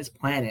only on this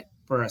planet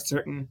for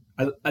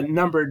a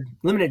numbered,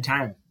 limited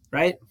time,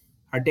 right?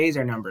 Our days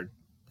are numbered.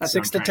 That's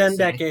 6 to 10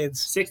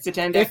 decades. 6 to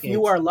 10 decades. If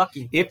you are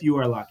lucky. If you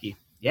are lucky.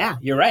 Yeah,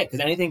 you're right, because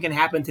anything can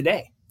happen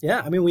today.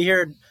 Yeah, I mean, we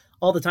hear it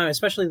all the time,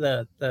 especially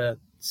the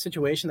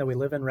situation that we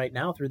live in right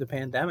now through the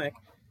pandemic.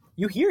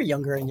 You hear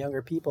younger and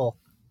younger people,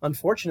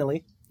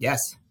 unfortunately,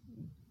 Yes.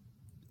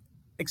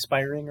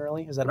 expiring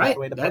early. Is that a Right. bad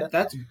way to put it?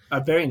 That's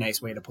a very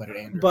nice way to put it,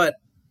 Andrew. But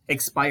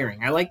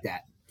expiring. I like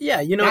that. yeah,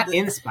 you know, Not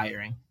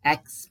inspiring.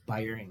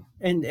 Expiring.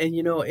 and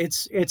you know,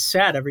 it's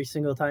sad every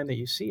single time that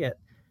you see it.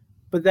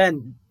 But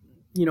then,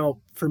 you know,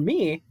 for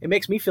me, it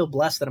makes me feel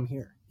blessed that I'm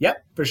here.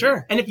 Yep, for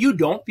sure. And if you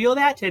don't feel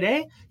that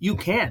today, you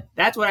can.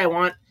 That's what I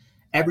want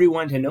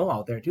everyone to know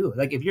out there too.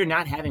 Like if you're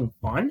not having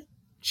fun,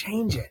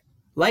 change it.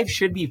 Life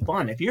should be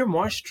fun. If you're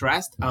more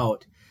stressed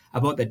out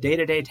about the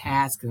day-to-day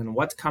tasks and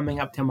what's coming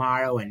up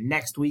tomorrow and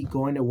next week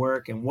going to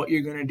work and what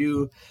you're going to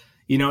do,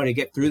 you know, to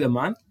get through the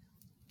month,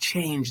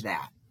 change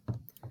that.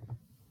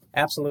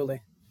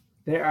 Absolutely.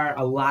 There are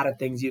a lot of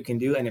things you can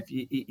do, and if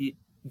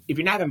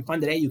you're not having fun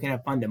today, you can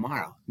have fun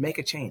tomorrow. Make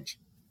a change.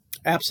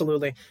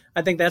 Absolutely.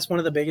 I think that's one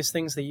of the biggest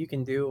things that you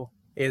can do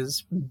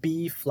is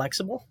be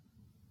flexible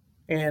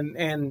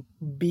and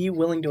be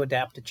willing to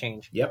adapt to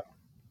change. Yep.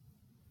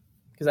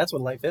 Because that's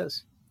what life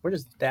is. We're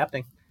just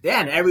adapting.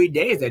 Yeah, and every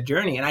day is a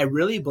journey, and I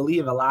really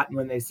believe a lot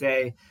when they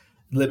say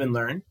live and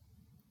learn.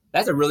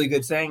 That's a really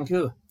good saying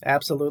too.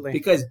 Absolutely.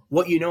 Because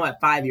what you know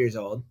at 5 years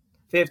old,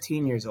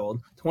 15 years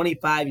old,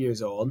 25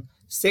 years old,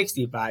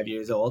 65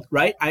 years old,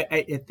 right?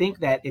 I think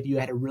that if you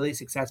had a really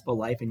successful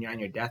life and you're on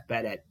your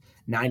deathbed at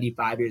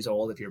 95 years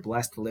old, if you're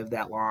blessed to live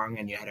that long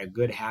and you had a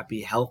good,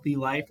 happy, healthy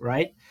life,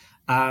 right?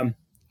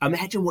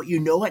 Imagine what you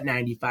know at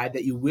 95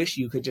 that you wish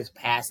you could just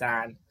pass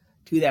on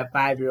to that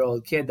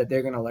 5-year-old kid that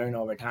they're going to learn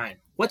over time.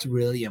 What's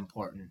really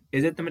important?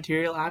 Is it the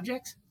material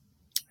objects?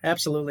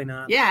 Absolutely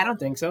not. Yeah, I don't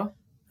think so.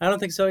 I don't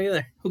think so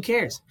either. Who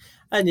cares?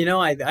 And you know,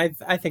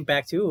 I think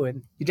back too,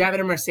 and You're driving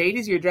a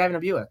Mercedes or you're driving a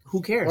Buick?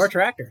 Who cares? or a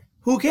tractor.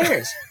 Who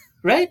cares?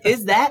 Right?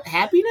 Is that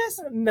happiness?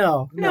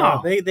 No.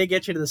 No. They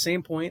get you to the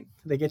same point.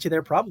 They get you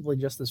there probably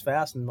just as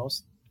fast in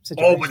most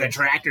situations. Oh, but the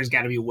tractor's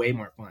got to be way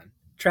more fun.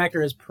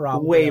 Tractor is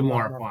probably Way a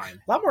more lot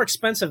fun. A lot more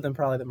expensive than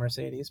probably the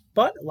Mercedes,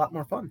 but a lot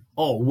more fun.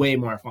 Oh, way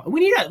more fun. We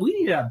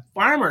need a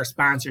farmer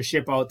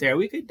sponsorship out there.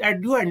 We could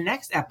do our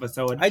next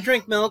episode. I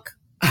drink milk.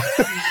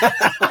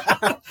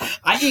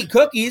 I eat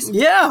cookies.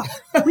 Yeah,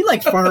 we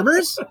like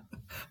farmers.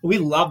 We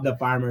love the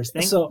farmers.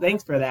 Thanks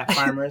for that,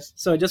 farmers.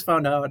 So I just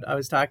found out. I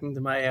was talking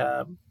to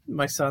my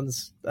my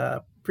son's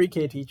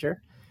pre-K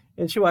teacher,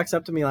 and she walks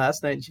up to me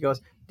last night and she goes,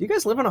 "Do you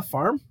guys live on a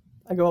farm?"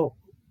 I go,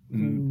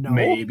 "No,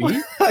 Maybe."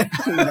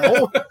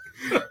 no.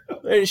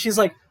 And she's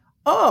like,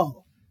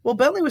 "Oh, well,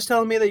 Bentley was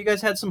telling me that you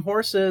guys had some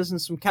horses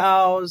and some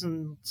cows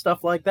and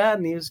stuff like that,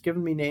 and he was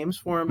giving me names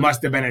for them."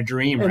 Must have been a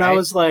dream, and right? I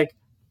was like,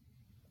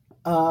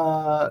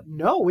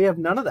 no, we have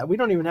none of that. We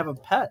don't even have a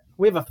pet.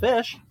 We have a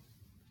fish."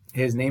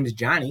 His name's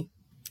Johnny.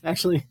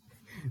 Actually,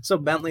 so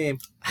Bentley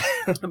named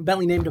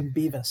him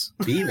Beavis.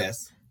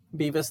 Beavis.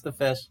 Beavis the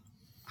fish.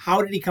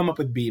 How did he come up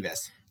with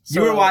Beavis?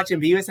 So- You were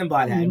watching Beavis and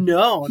Butthead.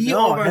 No, He it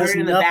overheard has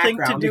in the nothing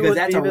background to do because with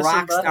that's Beavis a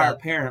rock and star Butthead.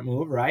 parent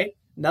move, right?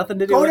 Nothing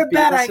to do Go with to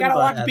bed. Beavis I gotta and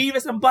watch Butthead.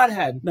 Beavis and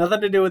Butthead.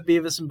 Nothing to do with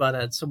Beavis and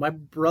Butthead. So my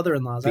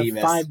brother-in-laws, I have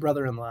Beavis. 5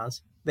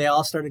 brother-in-laws. They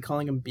all started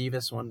calling him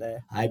Beavis one day.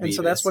 Hi, And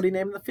so Beavis. that's what he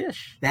named the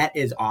fish. That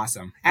is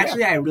awesome.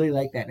 Actually, I really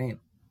like that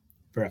name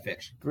for a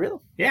fish. Really?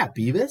 Yeah,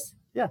 Beavis.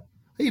 Yeah.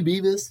 Hey,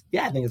 Beavis.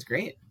 Yeah, I think it's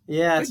great.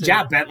 Yeah. Good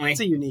job, Bentley. It's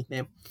a unique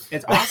name.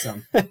 It's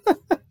awesome.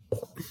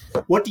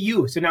 What do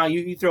you? So now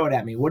you throw it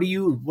at me. What do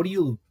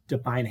you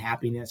define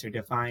happiness or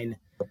define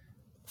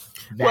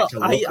that Well, to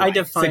look I like?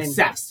 define-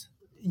 Success.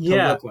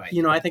 Yeah. look like.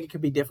 You know, I think it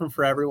could be different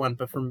for everyone.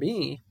 But for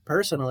me,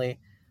 personally,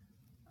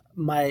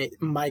 my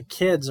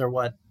kids are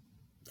what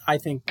I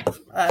think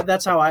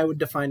that's how I would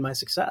define my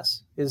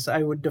success. Is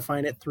I would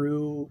define it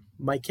through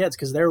my kids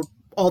because they're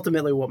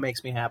ultimately what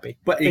makes me happy.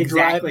 But They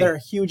exactly. they're a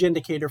huge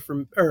indicator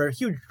or a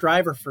huge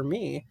driver for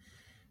me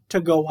to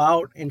go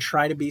out and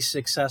try to be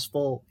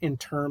successful in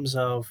terms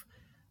of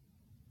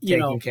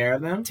Taking care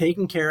of them.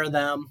 taking care of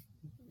them,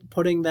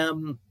 putting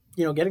them,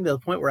 getting to the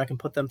point where I can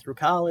put them through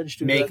college,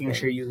 do Making that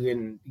sure thing.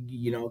 you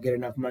can, get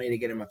enough money to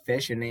get them a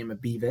fish and name a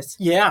Beavis.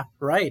 Yeah,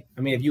 right.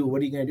 I mean,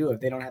 what are you going to do if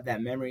they don't have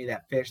that memory,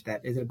 that fish,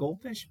 is it a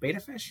goldfish? Beta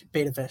fish?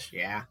 Beta fish.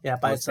 Yeah. Yeah,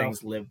 by Those itself.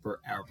 things live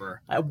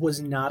forever. I was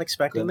not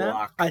expecting Good that.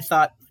 luck. I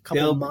thought a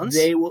couple of months.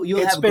 You'll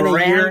It's have been a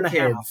year and a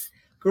grandkids. half.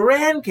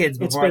 Grandkids It's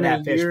before been a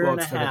that fish year and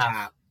floats a to the half.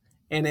 top.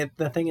 And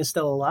the thing is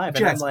still alive.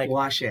 And I'm Just like,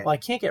 flush it. well, I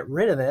can't get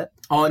rid of it.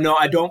 Oh, no,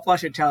 I don't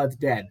flush it till it's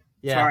dead.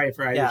 Yeah. Sorry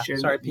for Yeah,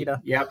 shouldn't- sorry, PETA.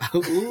 Yep.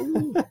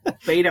 Ooh.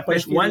 Beta But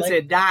fish, if you'd once like-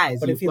 it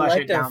dies, But you if you'd flush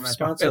like it down to the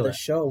sponsor the toilet.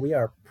 show, we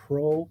are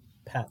pro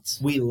pets.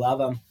 We love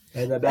them.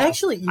 They're the best.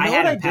 Actually, you know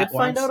had what a I pet did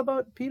find once. out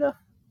about PETA?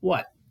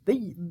 What?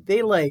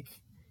 They like.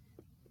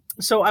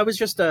 So I was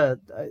just I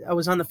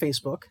was on the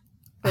Facebook,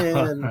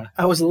 and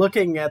I was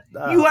looking at.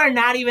 You are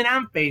not even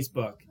on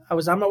Facebook. I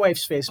was on my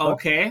wife's Facebook.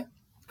 Okay.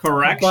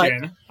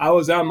 Correction. I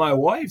was on my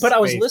wife's But I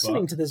was Facebook.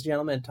 listening to this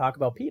gentleman talk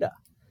about PETA.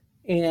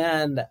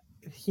 And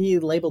he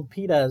labeled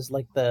PETA as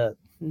like the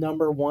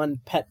number one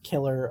pet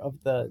killer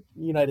of the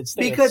United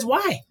States. Because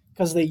why?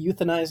 Because they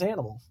euthanize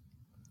animals.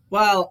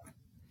 Well,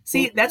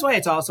 see, that's why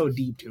it's all so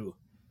deep too.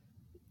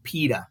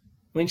 PETA.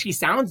 When she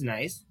sounds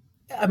nice.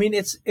 I mean,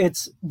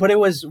 but it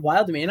was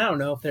wild to me. And I don't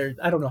know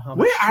how much.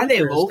 Where are they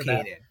truth there is to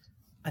located?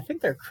 that. I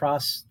think they're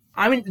across.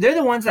 I mean, they're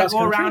the ones that go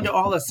Cross-country. around to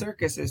all the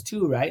circuses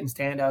too, right? And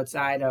stand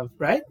outside of,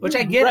 right? Which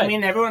I get. Right. I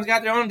mean, everyone's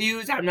got their own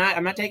views. I'm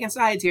not taking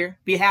sides here.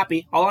 Be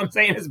happy. All I'm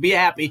saying is be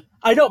happy.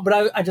 I know,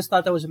 but I just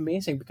thought that was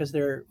amazing because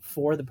they're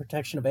for the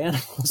protection of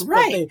animals.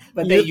 Right.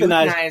 But But they they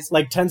euthanize euthanize-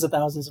 like tens of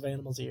thousands of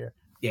animals a year.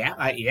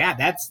 Yeah,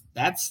 that's.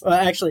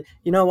 Actually,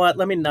 you know what?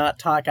 Let me not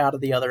talk out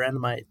of the other end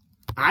of my.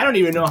 I don't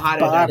even know how to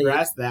Body.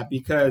 digress that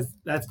because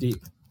that's deep.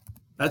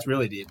 That's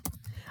really deep.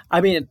 I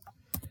mean,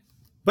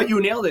 But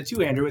you nailed it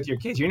too, Andrew, with your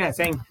kids. You're not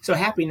saying, so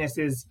happiness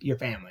is your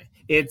family.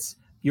 It's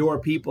your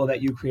people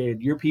that you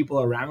created, your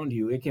people around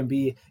you. It can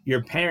be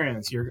your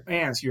parents, your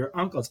aunts, your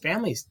uncles.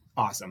 Family's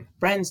awesome.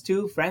 Friends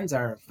too. Friends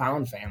are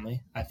found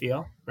family, I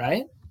feel,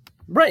 right?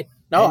 right?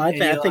 No,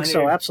 And- I and think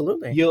so.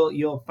 Absolutely.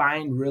 You'll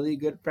find really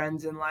good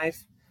friends in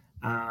life.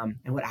 And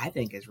what I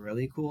think is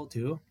really cool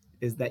too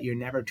is that you're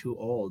never too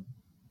old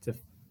to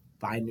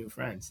find new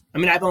friends. I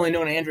mean, I've only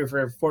known Andrew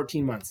for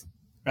 14 months,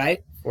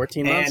 right?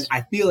 14 months. And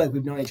I feel like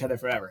we've known each other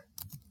forever.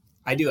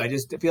 I do. I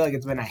just feel like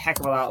it's been a heck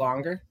of a lot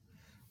longer,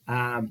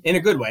 in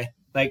a good way.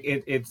 Like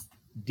it's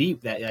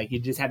deep that like you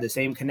just have the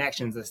same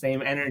connections, the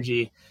same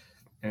energy,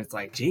 and it's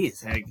like,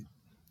 geez, like,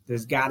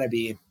 there's got to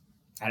be,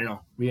 I don't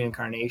know,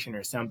 reincarnation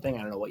or something.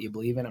 I don't know what you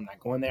believe in. I'm not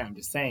going there. I'm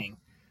just saying,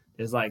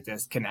 there's like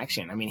this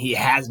connection. I mean, he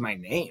has my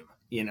name.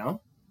 You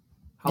know,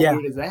 how Yeah.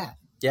 weird is that?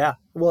 Yeah.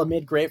 Well, it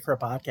made great for a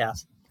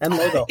podcast and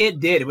logo. It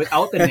did.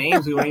 Without the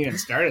names, we wouldn't even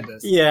started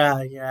this.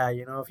 Yeah.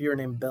 You know, if you were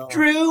named Bill,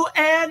 Drew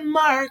and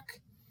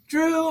Mark,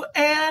 Drew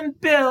and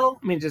Bill.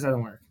 I mean, it just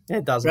doesn't work.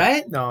 it doesn't.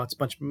 Right? No, it's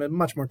much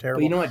more terrible.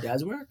 But you know what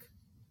does work?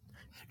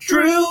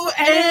 Drew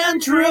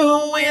and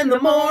Drew in the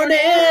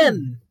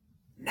morning.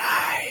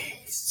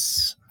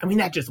 Nice. I mean,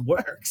 that just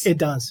works. It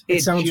does. It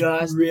It sounds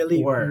just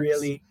really, works.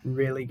 really,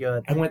 really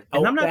good. And without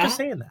And I'm not that, just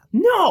saying that.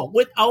 No,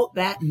 without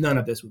that, none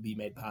of this would be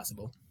made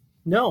possible.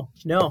 No.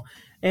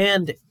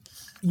 And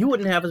you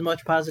wouldn't have as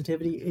much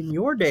positivity in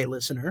your day,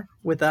 listener,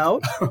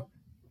 without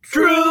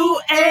Drew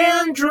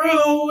and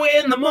Drew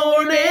in the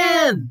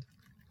morning.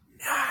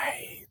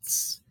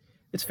 Nice.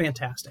 It's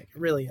fantastic. It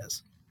really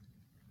is.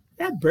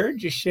 That bird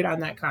just shit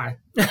on that car.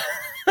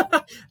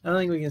 I don't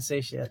think we can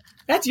say shit.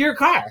 That's your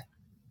car.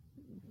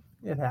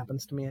 It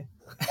happens to me.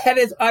 That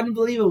is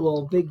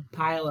unbelievable. Big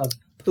pile of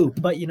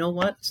poop. But you know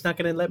what? It's not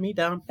going to let me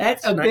down.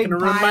 That's It's a not big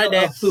gonna ruin my pile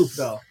day. of poop,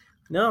 though.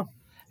 No.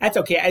 That's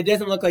okay. It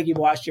doesn't look like you've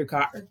washed your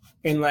car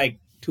in like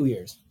 2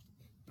 years.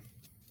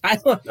 I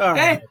don't. All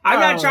Hey, right. I'm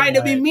not All trying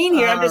to be right. mean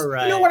here. I'm just. All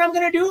right. You know what I'm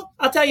gonna do?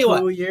 I'll tell you 2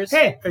 what. years?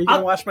 Hey, Are you going I'll-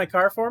 to wash my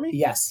car for me?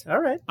 Yes, All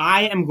right.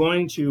 I am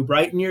going to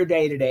brighten your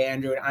day today,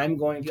 Andrew. And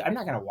I'm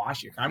not gonna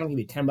wash your car. I'm gonna give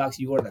you $10.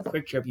 You go to the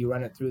Quick Trip. You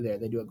run it through there.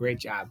 They do a great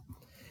job.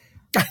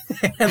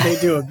 And they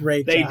do a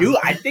great They job. do.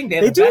 I think They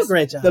the do a best,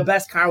 great job. The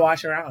best car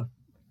wash around.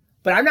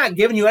 But I'm not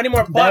giving you any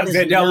more That plugs is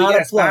until we not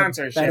get a a plug.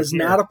 sponsorship. That is here.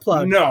 not a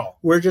plug. No.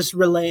 We're just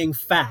relaying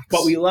facts.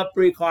 But we love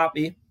free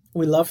coffee.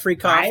 We love free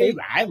coffee.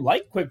 I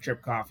like Quick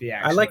Trip coffee.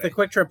 Actually, I like the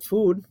Quick Trip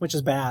food, which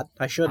is bad.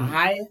 I shouldn't.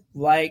 I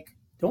like.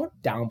 Don't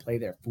downplay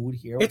their food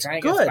here. We're It's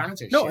trying to get good.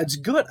 sponsorship. No, it's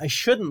good. I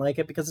shouldn't like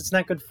it because it's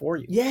not good for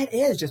you. Yeah, it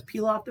is. Just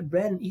peel off the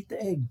bread and eat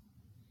the egg.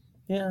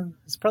 Yeah,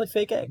 it's probably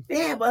fake egg.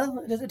 Yeah,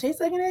 well, does it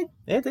taste like an egg?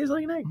 It tastes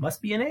like an egg.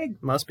 Must be an egg.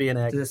 Must be an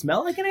egg. Does it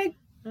smell like an egg?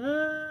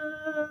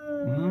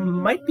 Uh,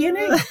 Might be an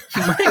egg.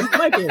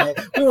 might be an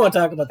egg. We won't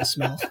talk about the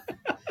smell.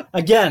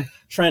 Again,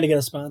 trying to get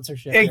a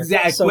sponsorship. here.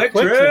 Exactly. So Quick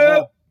Quick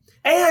Trip.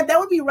 And that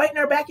would be right in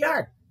our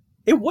backyard.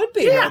 It would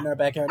be Yeah. right in our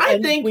backyard. I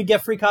and think- we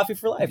get free coffee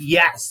for life.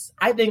 Yes.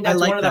 I think that's I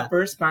like one of that. the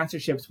first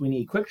sponsorships we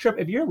need. Quick Trip,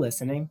 if you're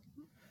listening,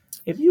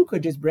 if you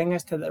could just bring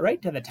us to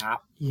the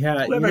top.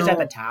 Yeah, Whoever's at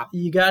the top.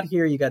 You got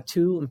here, you got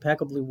two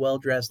impeccably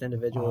well-dressed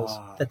individuals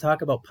Ah. that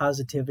talk about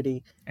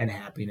positivity And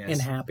happiness. and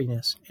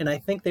happiness. And I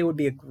think they would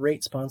be a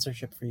great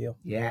sponsorship for you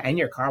Yeah, and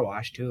your car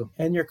wash, too.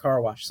 and your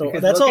car wash. So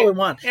Because that's look all we at-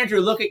 want.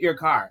 Andrew, look at your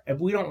car. If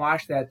we don't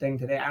wash that thing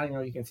today, I don't know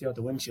if you can see out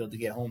the windshield to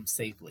get home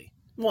safely.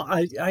 Well,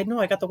 I know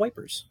I got the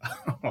wipers.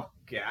 Oh,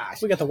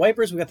 gosh. We got the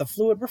wipers, we got the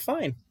fluid, we're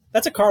fine.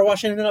 That's a car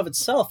wash in and of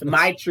itself. And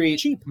My treat.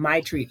 cheap. My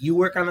treat. You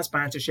work on the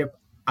sponsorship,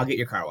 I'll get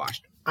your car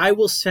washed. I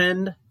will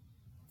send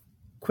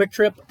Quick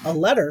Trip a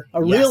letter,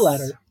 a Yes. real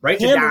letter. Right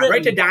to Don, handwritten.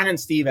 right to Don and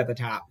Steve at the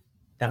top.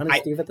 Down and I-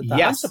 Steve at the top. I'm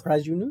yes.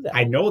 surprised you knew that.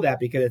 I know that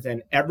because it's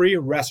in every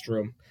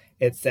restroom.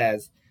 It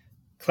says,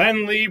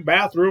 cleanly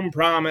bathroom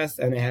promise,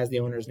 and it has the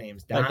owner's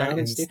names, Don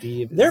and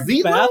Steve. Their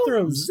Zitlow?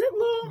 bathrooms,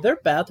 Zitlow? their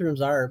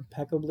bathrooms are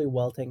impeccably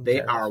well taken They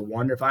care of. are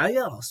wonderful. I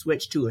got a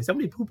switch too. If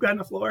somebody pooped on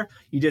the floor,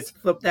 you just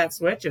flip that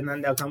switch, and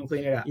then they'll come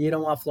clean it up. You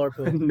don't want floor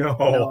poop. No.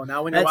 No,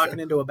 not when you're That's- walking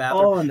into a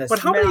bathroom. Oh, and the But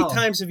how smell. many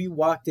times have you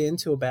walked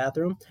into a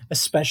bathroom,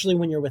 especially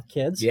when you're with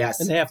kids? Yes.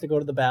 And they have to go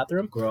to the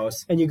bathroom,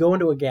 Gross. and you go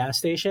into a gas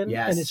station,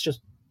 Yes. and it's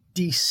just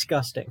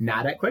disgusting.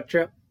 Not at Quick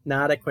Trip.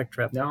 Not a Quick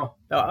Trip. No.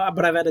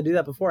 But I've had to do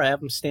that before. I have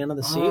them stand on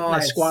the seat, and I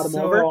it's squat them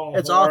so over.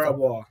 It's awful.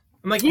 horrible.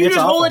 I'm like, can you It's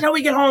just hold awful. it till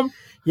we get home?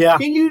 Yeah,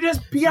 Can you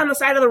just pee on the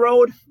side of the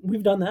road?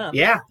 we've done that.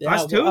 Yeah,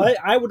 us too.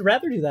 I would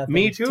rather do that.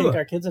 Me than too. Take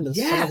our kids into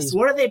some of Yes. these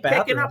What are they picking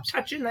up, bathrooms.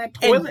 touching that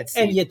toilet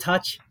seat? And you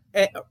touch.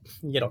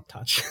 You don't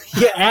touch.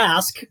 You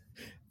ask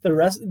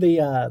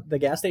the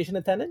gas station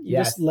attendant. You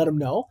Yes. just let them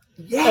know,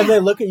 yeah. and they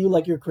look at you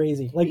like you're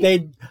crazy. Like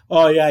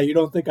oh yeah, you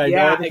don't think I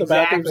know that the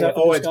bathrooms have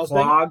to Oh, be it's disgusting?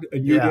 clogged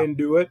and you Yeah. didn't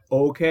do it?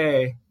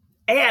 Okay.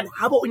 And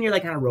how about when you're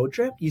like on a road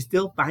trip? You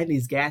still find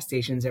these gas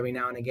stations every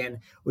now and again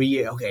where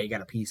you got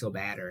to pee so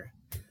bad, or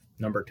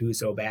number 2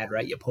 so bad,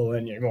 right? You pull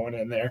in, you're going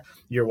in there,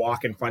 you're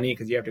walking funny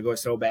because you have to go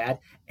so bad.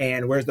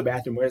 And where's the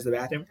bathroom? Where's the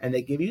bathroom? And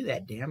they give you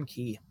that damn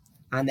key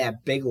on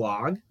that big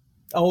log.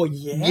 Oh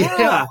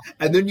yeah.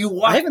 And then you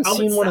walk. I haven't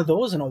seen outside. one of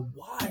those in a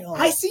while.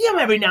 I see them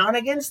every now and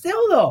again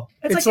still, though.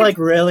 It's like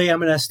really, I'm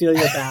gonna steal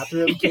your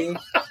bathroom key.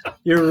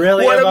 You're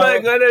really what am I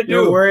gonna do?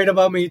 You're worried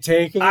about me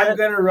taking I'm it,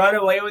 gonna run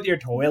away with your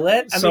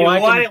toilet. So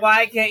I can-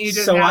 why can't you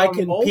just so have I them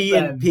can pee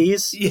in open?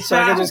 peace. So I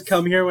can Yes. just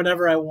come here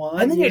whenever I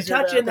want. And then you're use your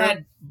touching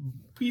bathroom.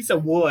 that piece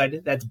of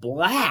wood that's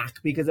black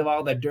because of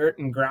all the dirt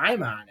and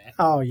grime on it.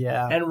 Oh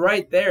yeah. And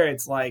right there,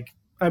 it's like,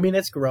 I mean,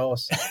 it's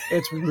gross.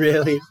 It's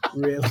really,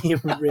 really,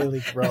 really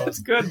it's gross.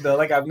 good though.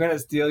 Like, I'm gonna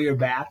steal your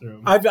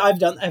bathroom. I've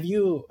done. Have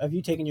you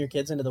taken your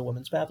kids into the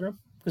women's bathroom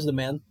because the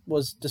man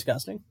was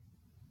disgusting?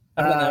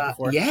 I've done that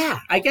before. Yeah,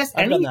 I guess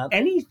I've done that.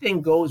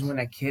 anything goes when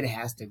a kid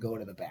has to go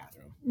to the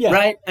bathroom. Yeah.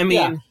 Right? I mean,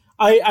 Yeah.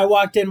 I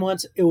walked in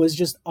once. It was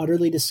just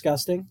utterly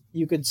disgusting.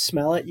 You could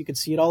smell it. You could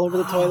see it all over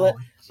the toilet.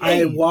 I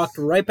jeez. walked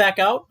right back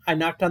out. I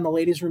knocked on the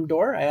ladies' room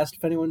door. I asked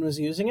if anyone was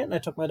using it, and I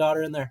took my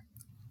daughter in there.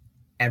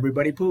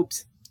 Everybody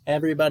poops.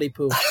 Everybody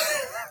pooped.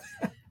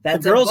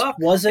 That's The girls a book.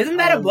 wasn't Isn't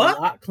that a book?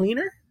 lot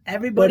cleaner,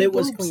 Everybody but it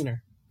was poops.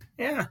 cleaner.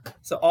 Yeah.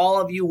 So all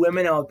of you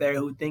women out there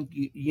who think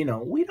you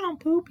know we don't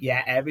poop,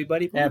 yeah,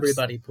 everybody poops.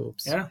 Everybody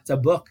poops. Yeah, it's a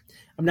book.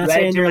 I'm not Read it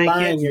saying to you're my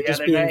lying. kids You're the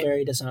just other being night.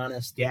 very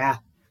dishonest. Yeah.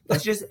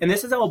 That's just, and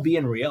this is all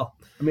being real.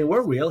 I mean,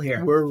 we're real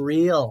here. We're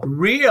real.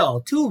 Real,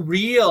 two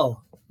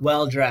real,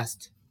 well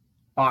dressed,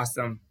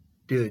 awesome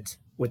dudes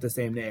with the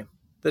same name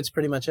That's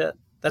pretty much it.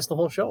 That's the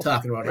whole show.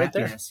 talking about right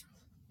happiness.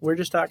 We're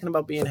just talking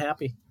about being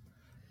happy.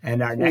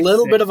 And our A next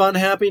little bit of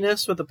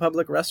unhappiness with the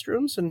public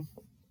restrooms,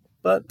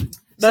 but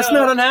that's So,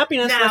 not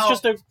unhappiness. now- That's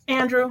just a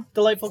Andrew.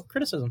 delightful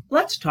criticism.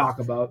 Let's talk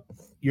about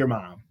your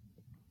mom.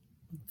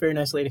 Very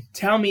nice lady.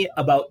 Tell me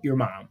about your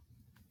mom.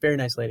 Very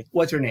nice lady.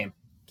 What's her name?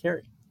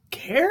 Carrie.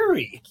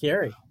 Carrie.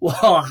 Carrie.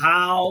 Well,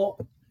 how?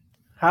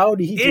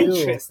 Howdy do.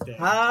 Interesting.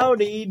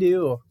 Howdy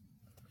do.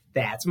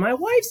 That's my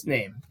wife's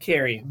name,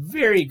 Carrie.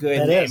 Very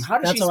good That name. is. How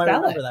does That's she how I spell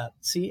remember it? that.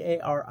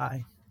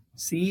 C-A-R-I.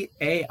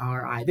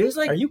 C-A-R-I. There's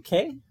like Are you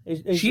K?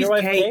 Is she's your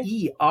wife K?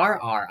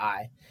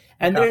 K-E-R-R-I.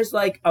 And Okay. there's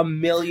like a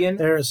million.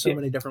 There are so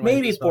many different ways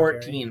Maybe to spell Carrie.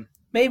 14.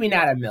 Maybe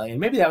not a million.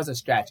 Maybe that was a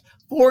stretch.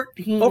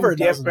 14 Over a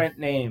dozen. different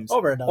names.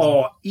 Over a dozen.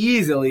 Oh,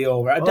 easily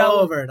over. A double,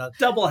 Over a dozen.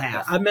 double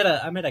half. I met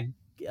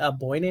a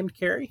boy named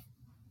Carrie.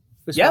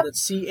 Who Yep. spelled it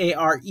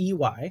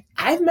C-A-R-E-Y.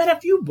 I've met a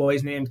few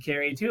boys named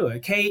Carrie too. A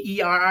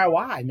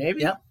K-E-R-R-Y,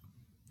 maybe. Yep.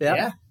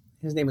 Yeah.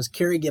 His name was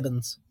Carrie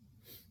Gibbons.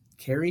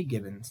 Carrie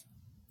Gibbons.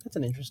 That's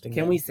an interesting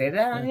Can name. we say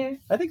that on here?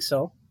 I think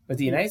so. Was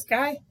he a nice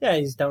guy? Yeah,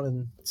 he's down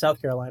in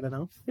South Carolina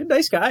now. He's a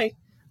nice guy.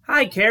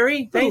 Hi,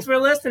 Carrie. Thanks for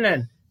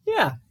listening.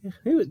 Yeah,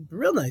 he was a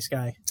real nice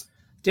guy.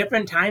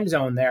 Different time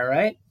zone there,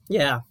 right?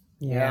 Yeah.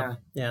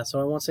 So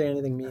I won't say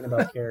anything mean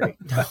about Carrie.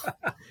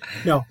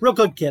 No, real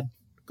good kid.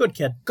 Good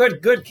kid.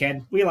 Good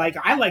kid.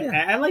 I like Yeah.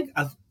 that. I like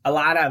a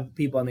lot of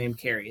people named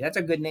Carrie. That's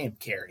a good name,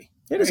 Carrie.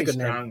 It is a Very good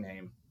name. strong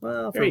name.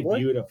 Well, for Very a boy.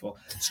 beautiful.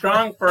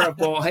 Strong for a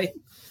boy.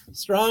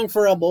 Strong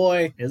for a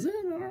boy. Is it?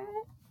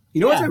 You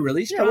know what's Yeah. a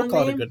really Yeah, strong we'll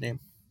call it a name? good name.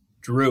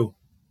 Drew.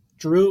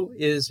 Drew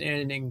is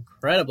an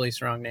incredibly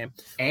strong name.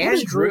 And what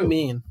does Drew Drew.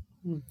 mean?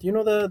 Do you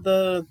know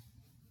the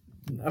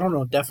I don't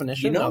know,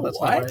 definition? You know No, that's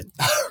what? not right.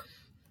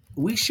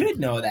 We should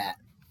know that.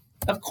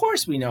 Of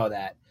course we know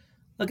that.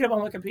 Look it up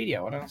on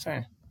Wikipedia. What am I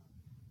saying?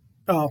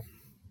 Oh.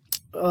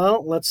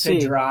 Well, let's To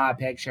see. draw a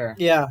picture.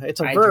 Yeah,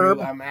 it's a I verb.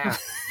 drew a map.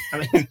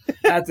 I mean,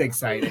 that's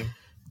exciting.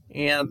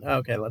 And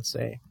okay, let's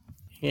see.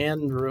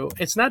 Andrew.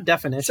 It's not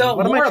definition. So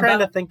what am I more trying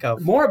about- to think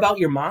of? More about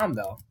your mom,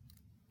 though.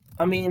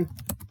 I mean,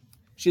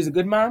 she's a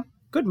good mom.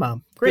 Good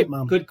mom. Great Good-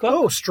 mom. good cook?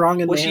 Oh,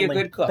 strong and Was she manly.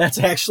 a good cook? That's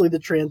actually the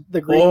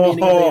Greek Oh.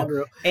 meaning of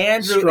Andrew.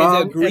 Andrew Strong is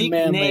a and Greek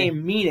manly.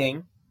 name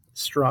meaning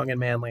Strong and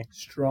manly.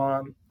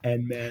 strong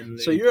and manly.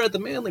 So you're at the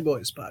Manly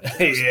Boys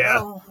podcast. Yeah.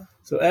 Oh.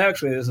 So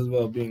actually, this is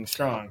about being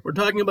strong. We're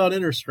talking about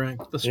inner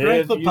strength, the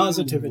strength of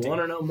positivity.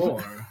 Want to know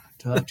more?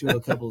 Talk to a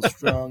couple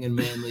strong and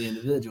manly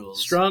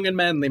individuals. Strong and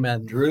manly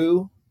men.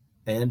 Drew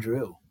and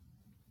Drew.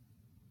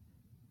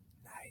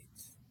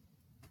 Nights.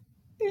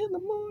 In the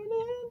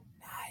morning.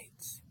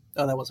 Nights.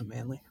 Oh, that wasn't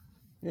manly.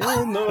 In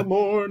the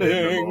morning.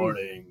 In the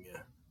morning.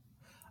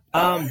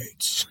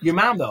 Your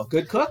mom, though,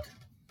 good cook?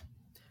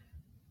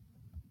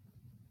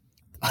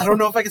 I don't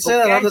know if I can say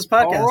that on this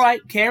podcast. All right,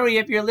 Carrie,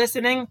 if you're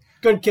listening.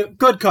 Good cook.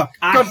 Good cook.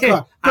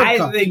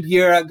 I think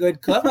you're a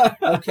good cook.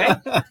 Okay.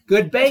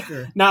 Good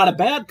baker. Not a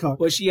bad cook.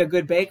 Was she a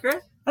good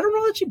baker? I don't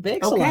know that she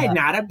bakes a lot. Okay,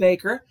 not a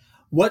baker.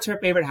 What's her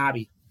favorite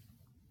hobby?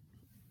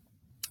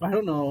 I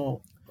don't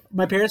know.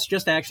 My parents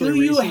just actually Do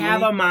you recently...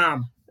 have a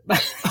mom?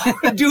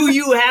 Do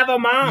you have a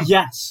mom?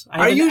 Yes.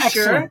 Are you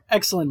sure?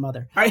 Excellent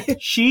mother. Are you?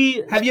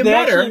 She. Have you they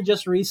met her? actually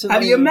just recently.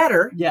 Have you met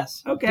her?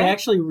 Yes. Okay. They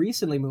actually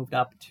recently moved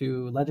up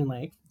to Legend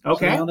Lake.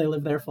 Okay. So now they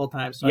live there full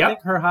time. So Yep. I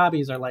think her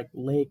hobbies are like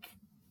lake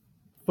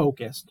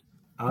focused.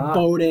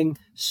 Boating,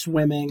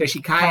 swimming, Does she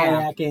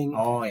kayak? kayaking,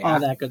 Oh, yeah. all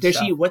that good Does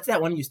stuff. she? What's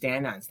that one you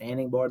stand on?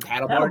 Standing board,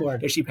 paddleboard?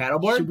 Paddleboard. Does she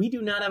paddleboard? So we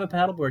do not have a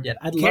paddleboard yet.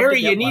 I'd love Carrie,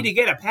 to get you need one. to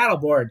get a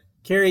paddleboard.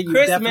 Carrie, you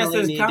Christmas definitely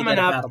is need coming to get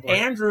a up. paddleboard.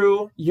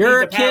 Andrew,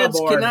 Your needs a kids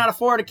paddleboard. cannot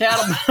afford a No.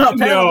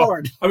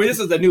 paddleboard. I mean, this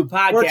is a new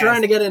podcast. We're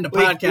trying to get into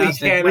We podcasting.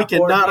 can't We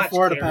afford cannot much,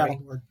 afford a Carrie.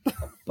 paddleboard.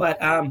 But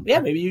yeah,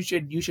 maybe you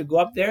should go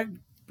up there,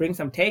 bring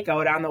some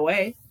takeout on the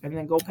way, and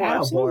then go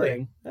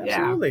paddleboarding.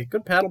 Absolutely.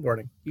 Good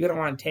paddleboarding. You're gonna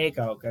want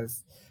takeout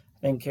because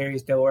I think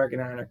Carrie's still working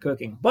on her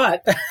cooking.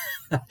 But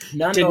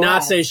nonetheless, Did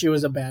not say she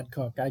was a bad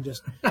cook. I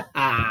just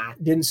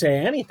didn't say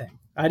anything.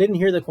 I didn't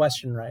hear the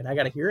question right. I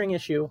got a hearing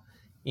issue,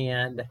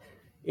 and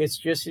it's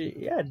just,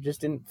 it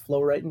just didn't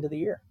flow right into the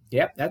ear.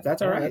 Yep,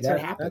 that's all right. That's that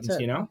it. happens, That's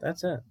it. you know.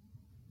 That's it.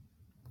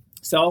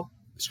 So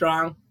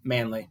strong,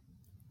 manly.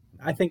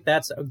 I think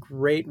that's a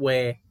great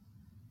way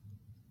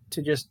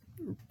to just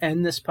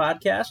end this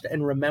podcast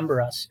and remember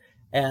us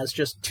as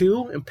just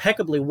two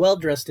impeccably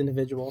well-dressed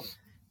individuals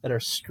that are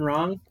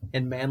strong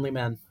and manly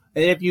men.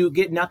 And if you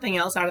get nothing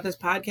else out of this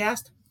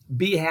podcast,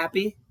 be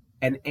happy.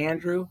 And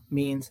Andrew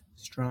means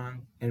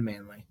strong and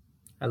manly.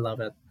 I love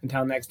it.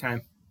 Until next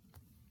time.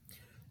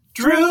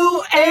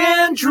 Drew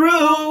and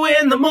Drew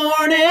in the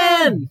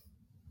morning.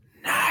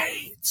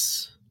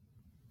 Nights.